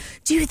Brenda,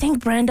 do you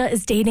think Brenda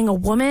is dating a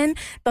woman?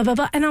 Blah, blah,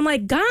 blah. And I'm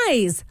like,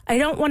 guys, I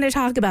don't want to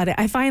talk about it.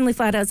 I finally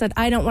flat out said,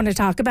 I don't want to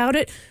talk about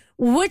it,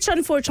 which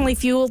unfortunately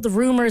fueled the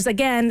rumors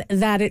again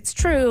that it's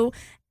true,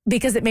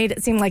 because it made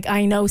it seem like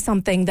I know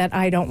something that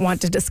I don't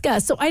want to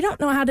discuss. So I don't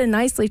know how to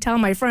nicely tell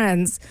my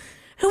friends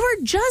who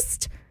are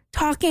just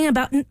talking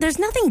about, there's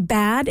nothing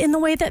bad in the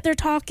way that they're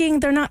talking.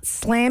 They're not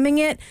slamming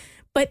it,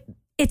 but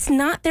it's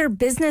not their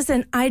business,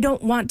 and I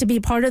don't want to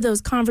be part of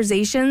those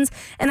conversations.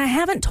 And I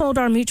haven't told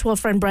our mutual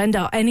friend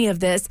Brenda any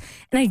of this,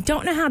 and I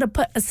don't know how to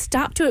put a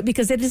stop to it,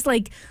 because it is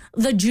like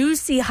the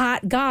juicy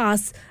hot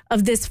goss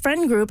of this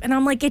friend group. And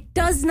I'm like, it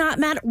does not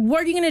matter.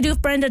 What are you going to do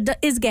if Brenda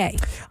is gay?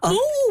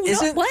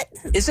 What?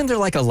 Isn't there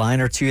like a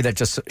line or two that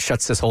just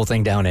shuts this whole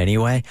thing down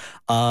anyway?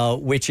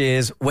 Which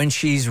is, when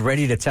she's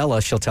ready to tell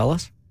us, she'll tell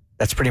us.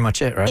 That's pretty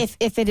much it, right?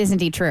 If it is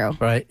indeed true.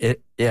 Right.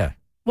 Yeah.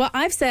 Well,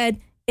 I've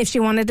said, if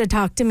she wanted to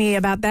talk to me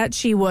about that,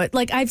 she would.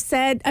 Like I've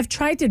said, I've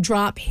tried to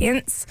drop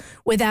hints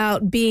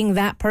without being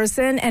that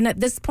person. And at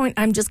this point,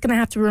 I'm just going to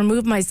have to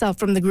remove myself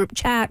from the group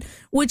chat,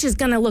 which is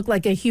going to look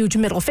like a huge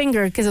middle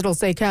finger, because it'll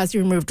say Cassie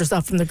removed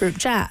herself from the group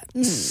chat.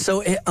 So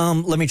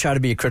let me try to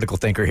be a critical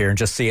thinker here and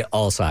just see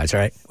all sides, all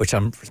right? Which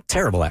I'm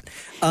terrible at.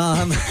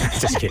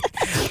 Just kidding.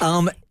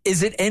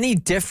 Is it any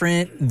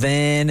different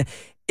than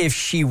if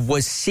she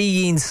was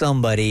seeing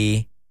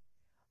somebody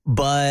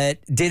but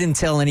didn't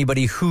tell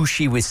anybody who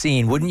she was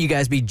seeing? Wouldn't you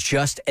guys be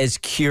just as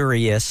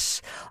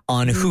curious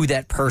on who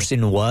that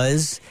person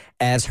was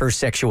as her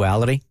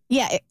sexuality?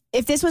 Yeah,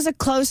 if this was a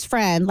close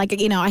friend, like,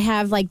 I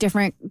have like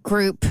different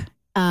group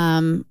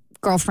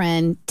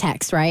girlfriend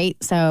texts, right?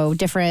 So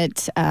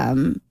different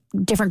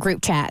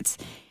group chats.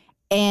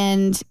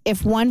 And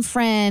if one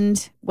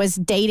friend was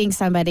dating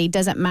somebody,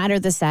 doesn't matter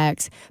the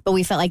sex, but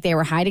we felt like they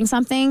were hiding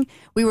something,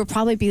 we would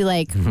probably be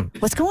like,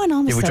 what's going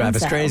on with It would drive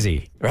so-and-so? us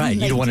crazy. Right.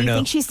 Like, You'd want to know. Do you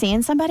think she's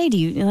seeing somebody? Do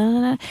you?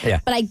 Yeah.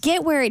 But I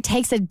get where it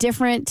takes a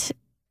different,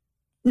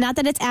 not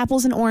that it's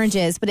apples and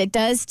oranges, but it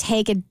does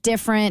take a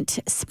different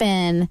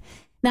spin,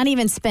 not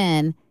even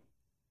spin.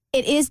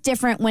 It is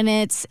different when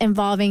it's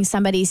involving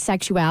somebody's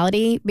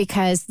sexuality,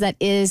 because that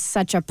is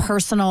such a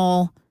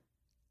personal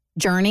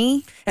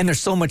journey. And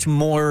there's so much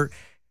more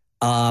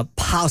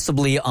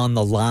possibly on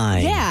the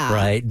line,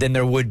 right? Than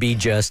there would be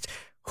just,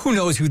 who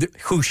knows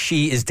who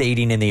she is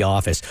dating in the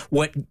office,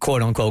 what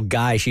quote unquote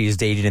guy she is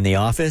dating in the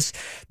office.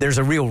 There's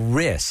a real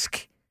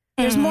risk.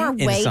 There's more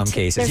weight. In some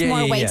cases. There's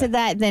more weight to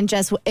that than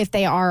just if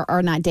they are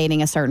or not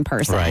dating a certain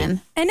person. Right.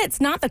 And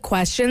it's not the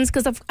questions,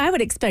 because I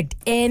would expect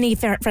any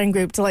friend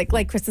group to,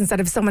 like Kristen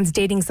said, if someone's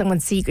dating someone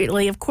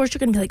secretly, of course you're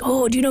going to be like,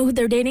 oh, do you know who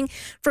they're dating?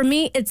 For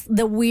me, it's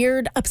the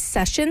weird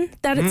obsession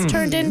that it's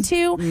turned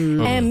into,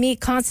 and me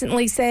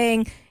constantly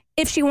saying,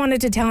 if she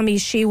wanted to tell me,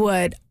 she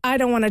would. I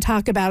don't want to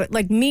talk about it.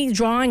 Like me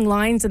drawing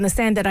lines in the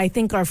sand that I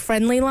think are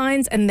friendly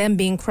lines and them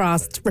being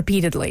crossed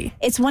repeatedly.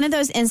 It's one of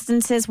those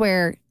instances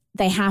where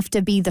they have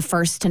to be the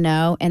first to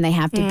know, and they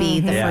have to be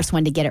the first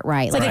one to get it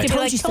right. Like, they I could be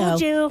like, told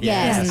you.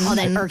 Yes. Oh,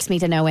 that irks me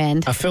to no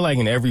end. I feel like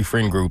in every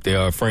friend group, there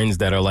are friends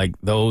that are like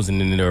those,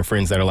 and then there are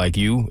friends that are like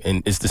you.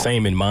 And it's the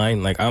same in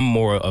mine. Like, I'm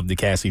more of the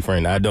Cassie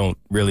friend. I don't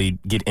really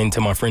get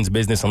into my friends'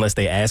 business unless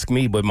they ask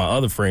me. But my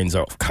other friends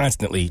are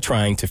constantly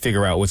trying to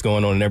figure out what's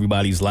going on in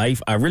everybody's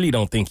life. I really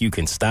don't think you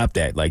can stop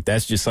that. Like,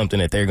 that's just something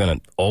that they're going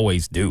to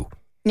always do.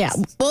 Yeah.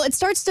 Well, it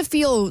starts to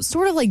feel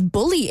sort of like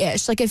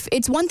bully-ish. Like if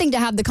it's one thing to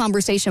have the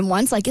conversation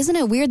once, like, isn't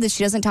it weird that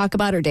she doesn't talk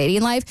about her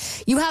dating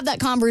life? You have that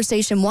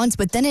conversation once,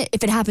 but then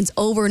if it happens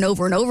over and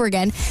over and over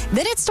again,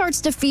 then it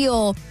starts to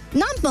feel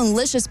not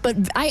malicious, but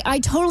I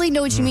totally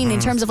know what you mean in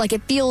terms of like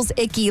it feels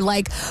icky.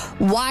 Like,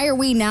 why are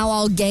we now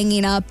all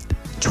ganging up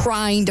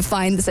trying to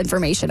find this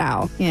information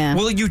out? Yeah.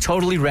 Will you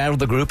totally rattle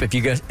the group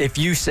if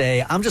you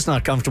say, I'm just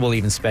not comfortable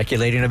even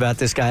speculating about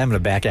this guy, I'm going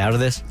to back out of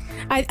this?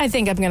 I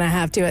think I'm going to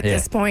have to at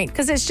this point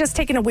because it's just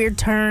taking a weird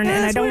turn,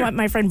 and I don't want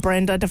my friend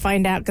Brenda to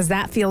find out because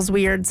that feels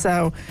weird.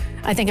 So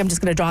I think I'm just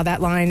going to draw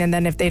that line, and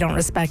then if they don't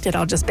respect it,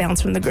 I'll just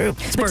bounce from the group.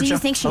 But do you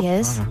think she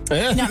is?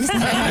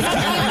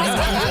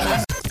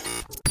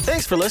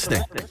 Thanks for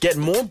listening. Get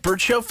more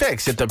Burt Show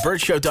fix at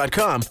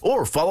thebirdshow.com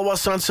or follow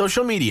us on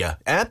social media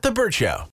 @The Burt Show.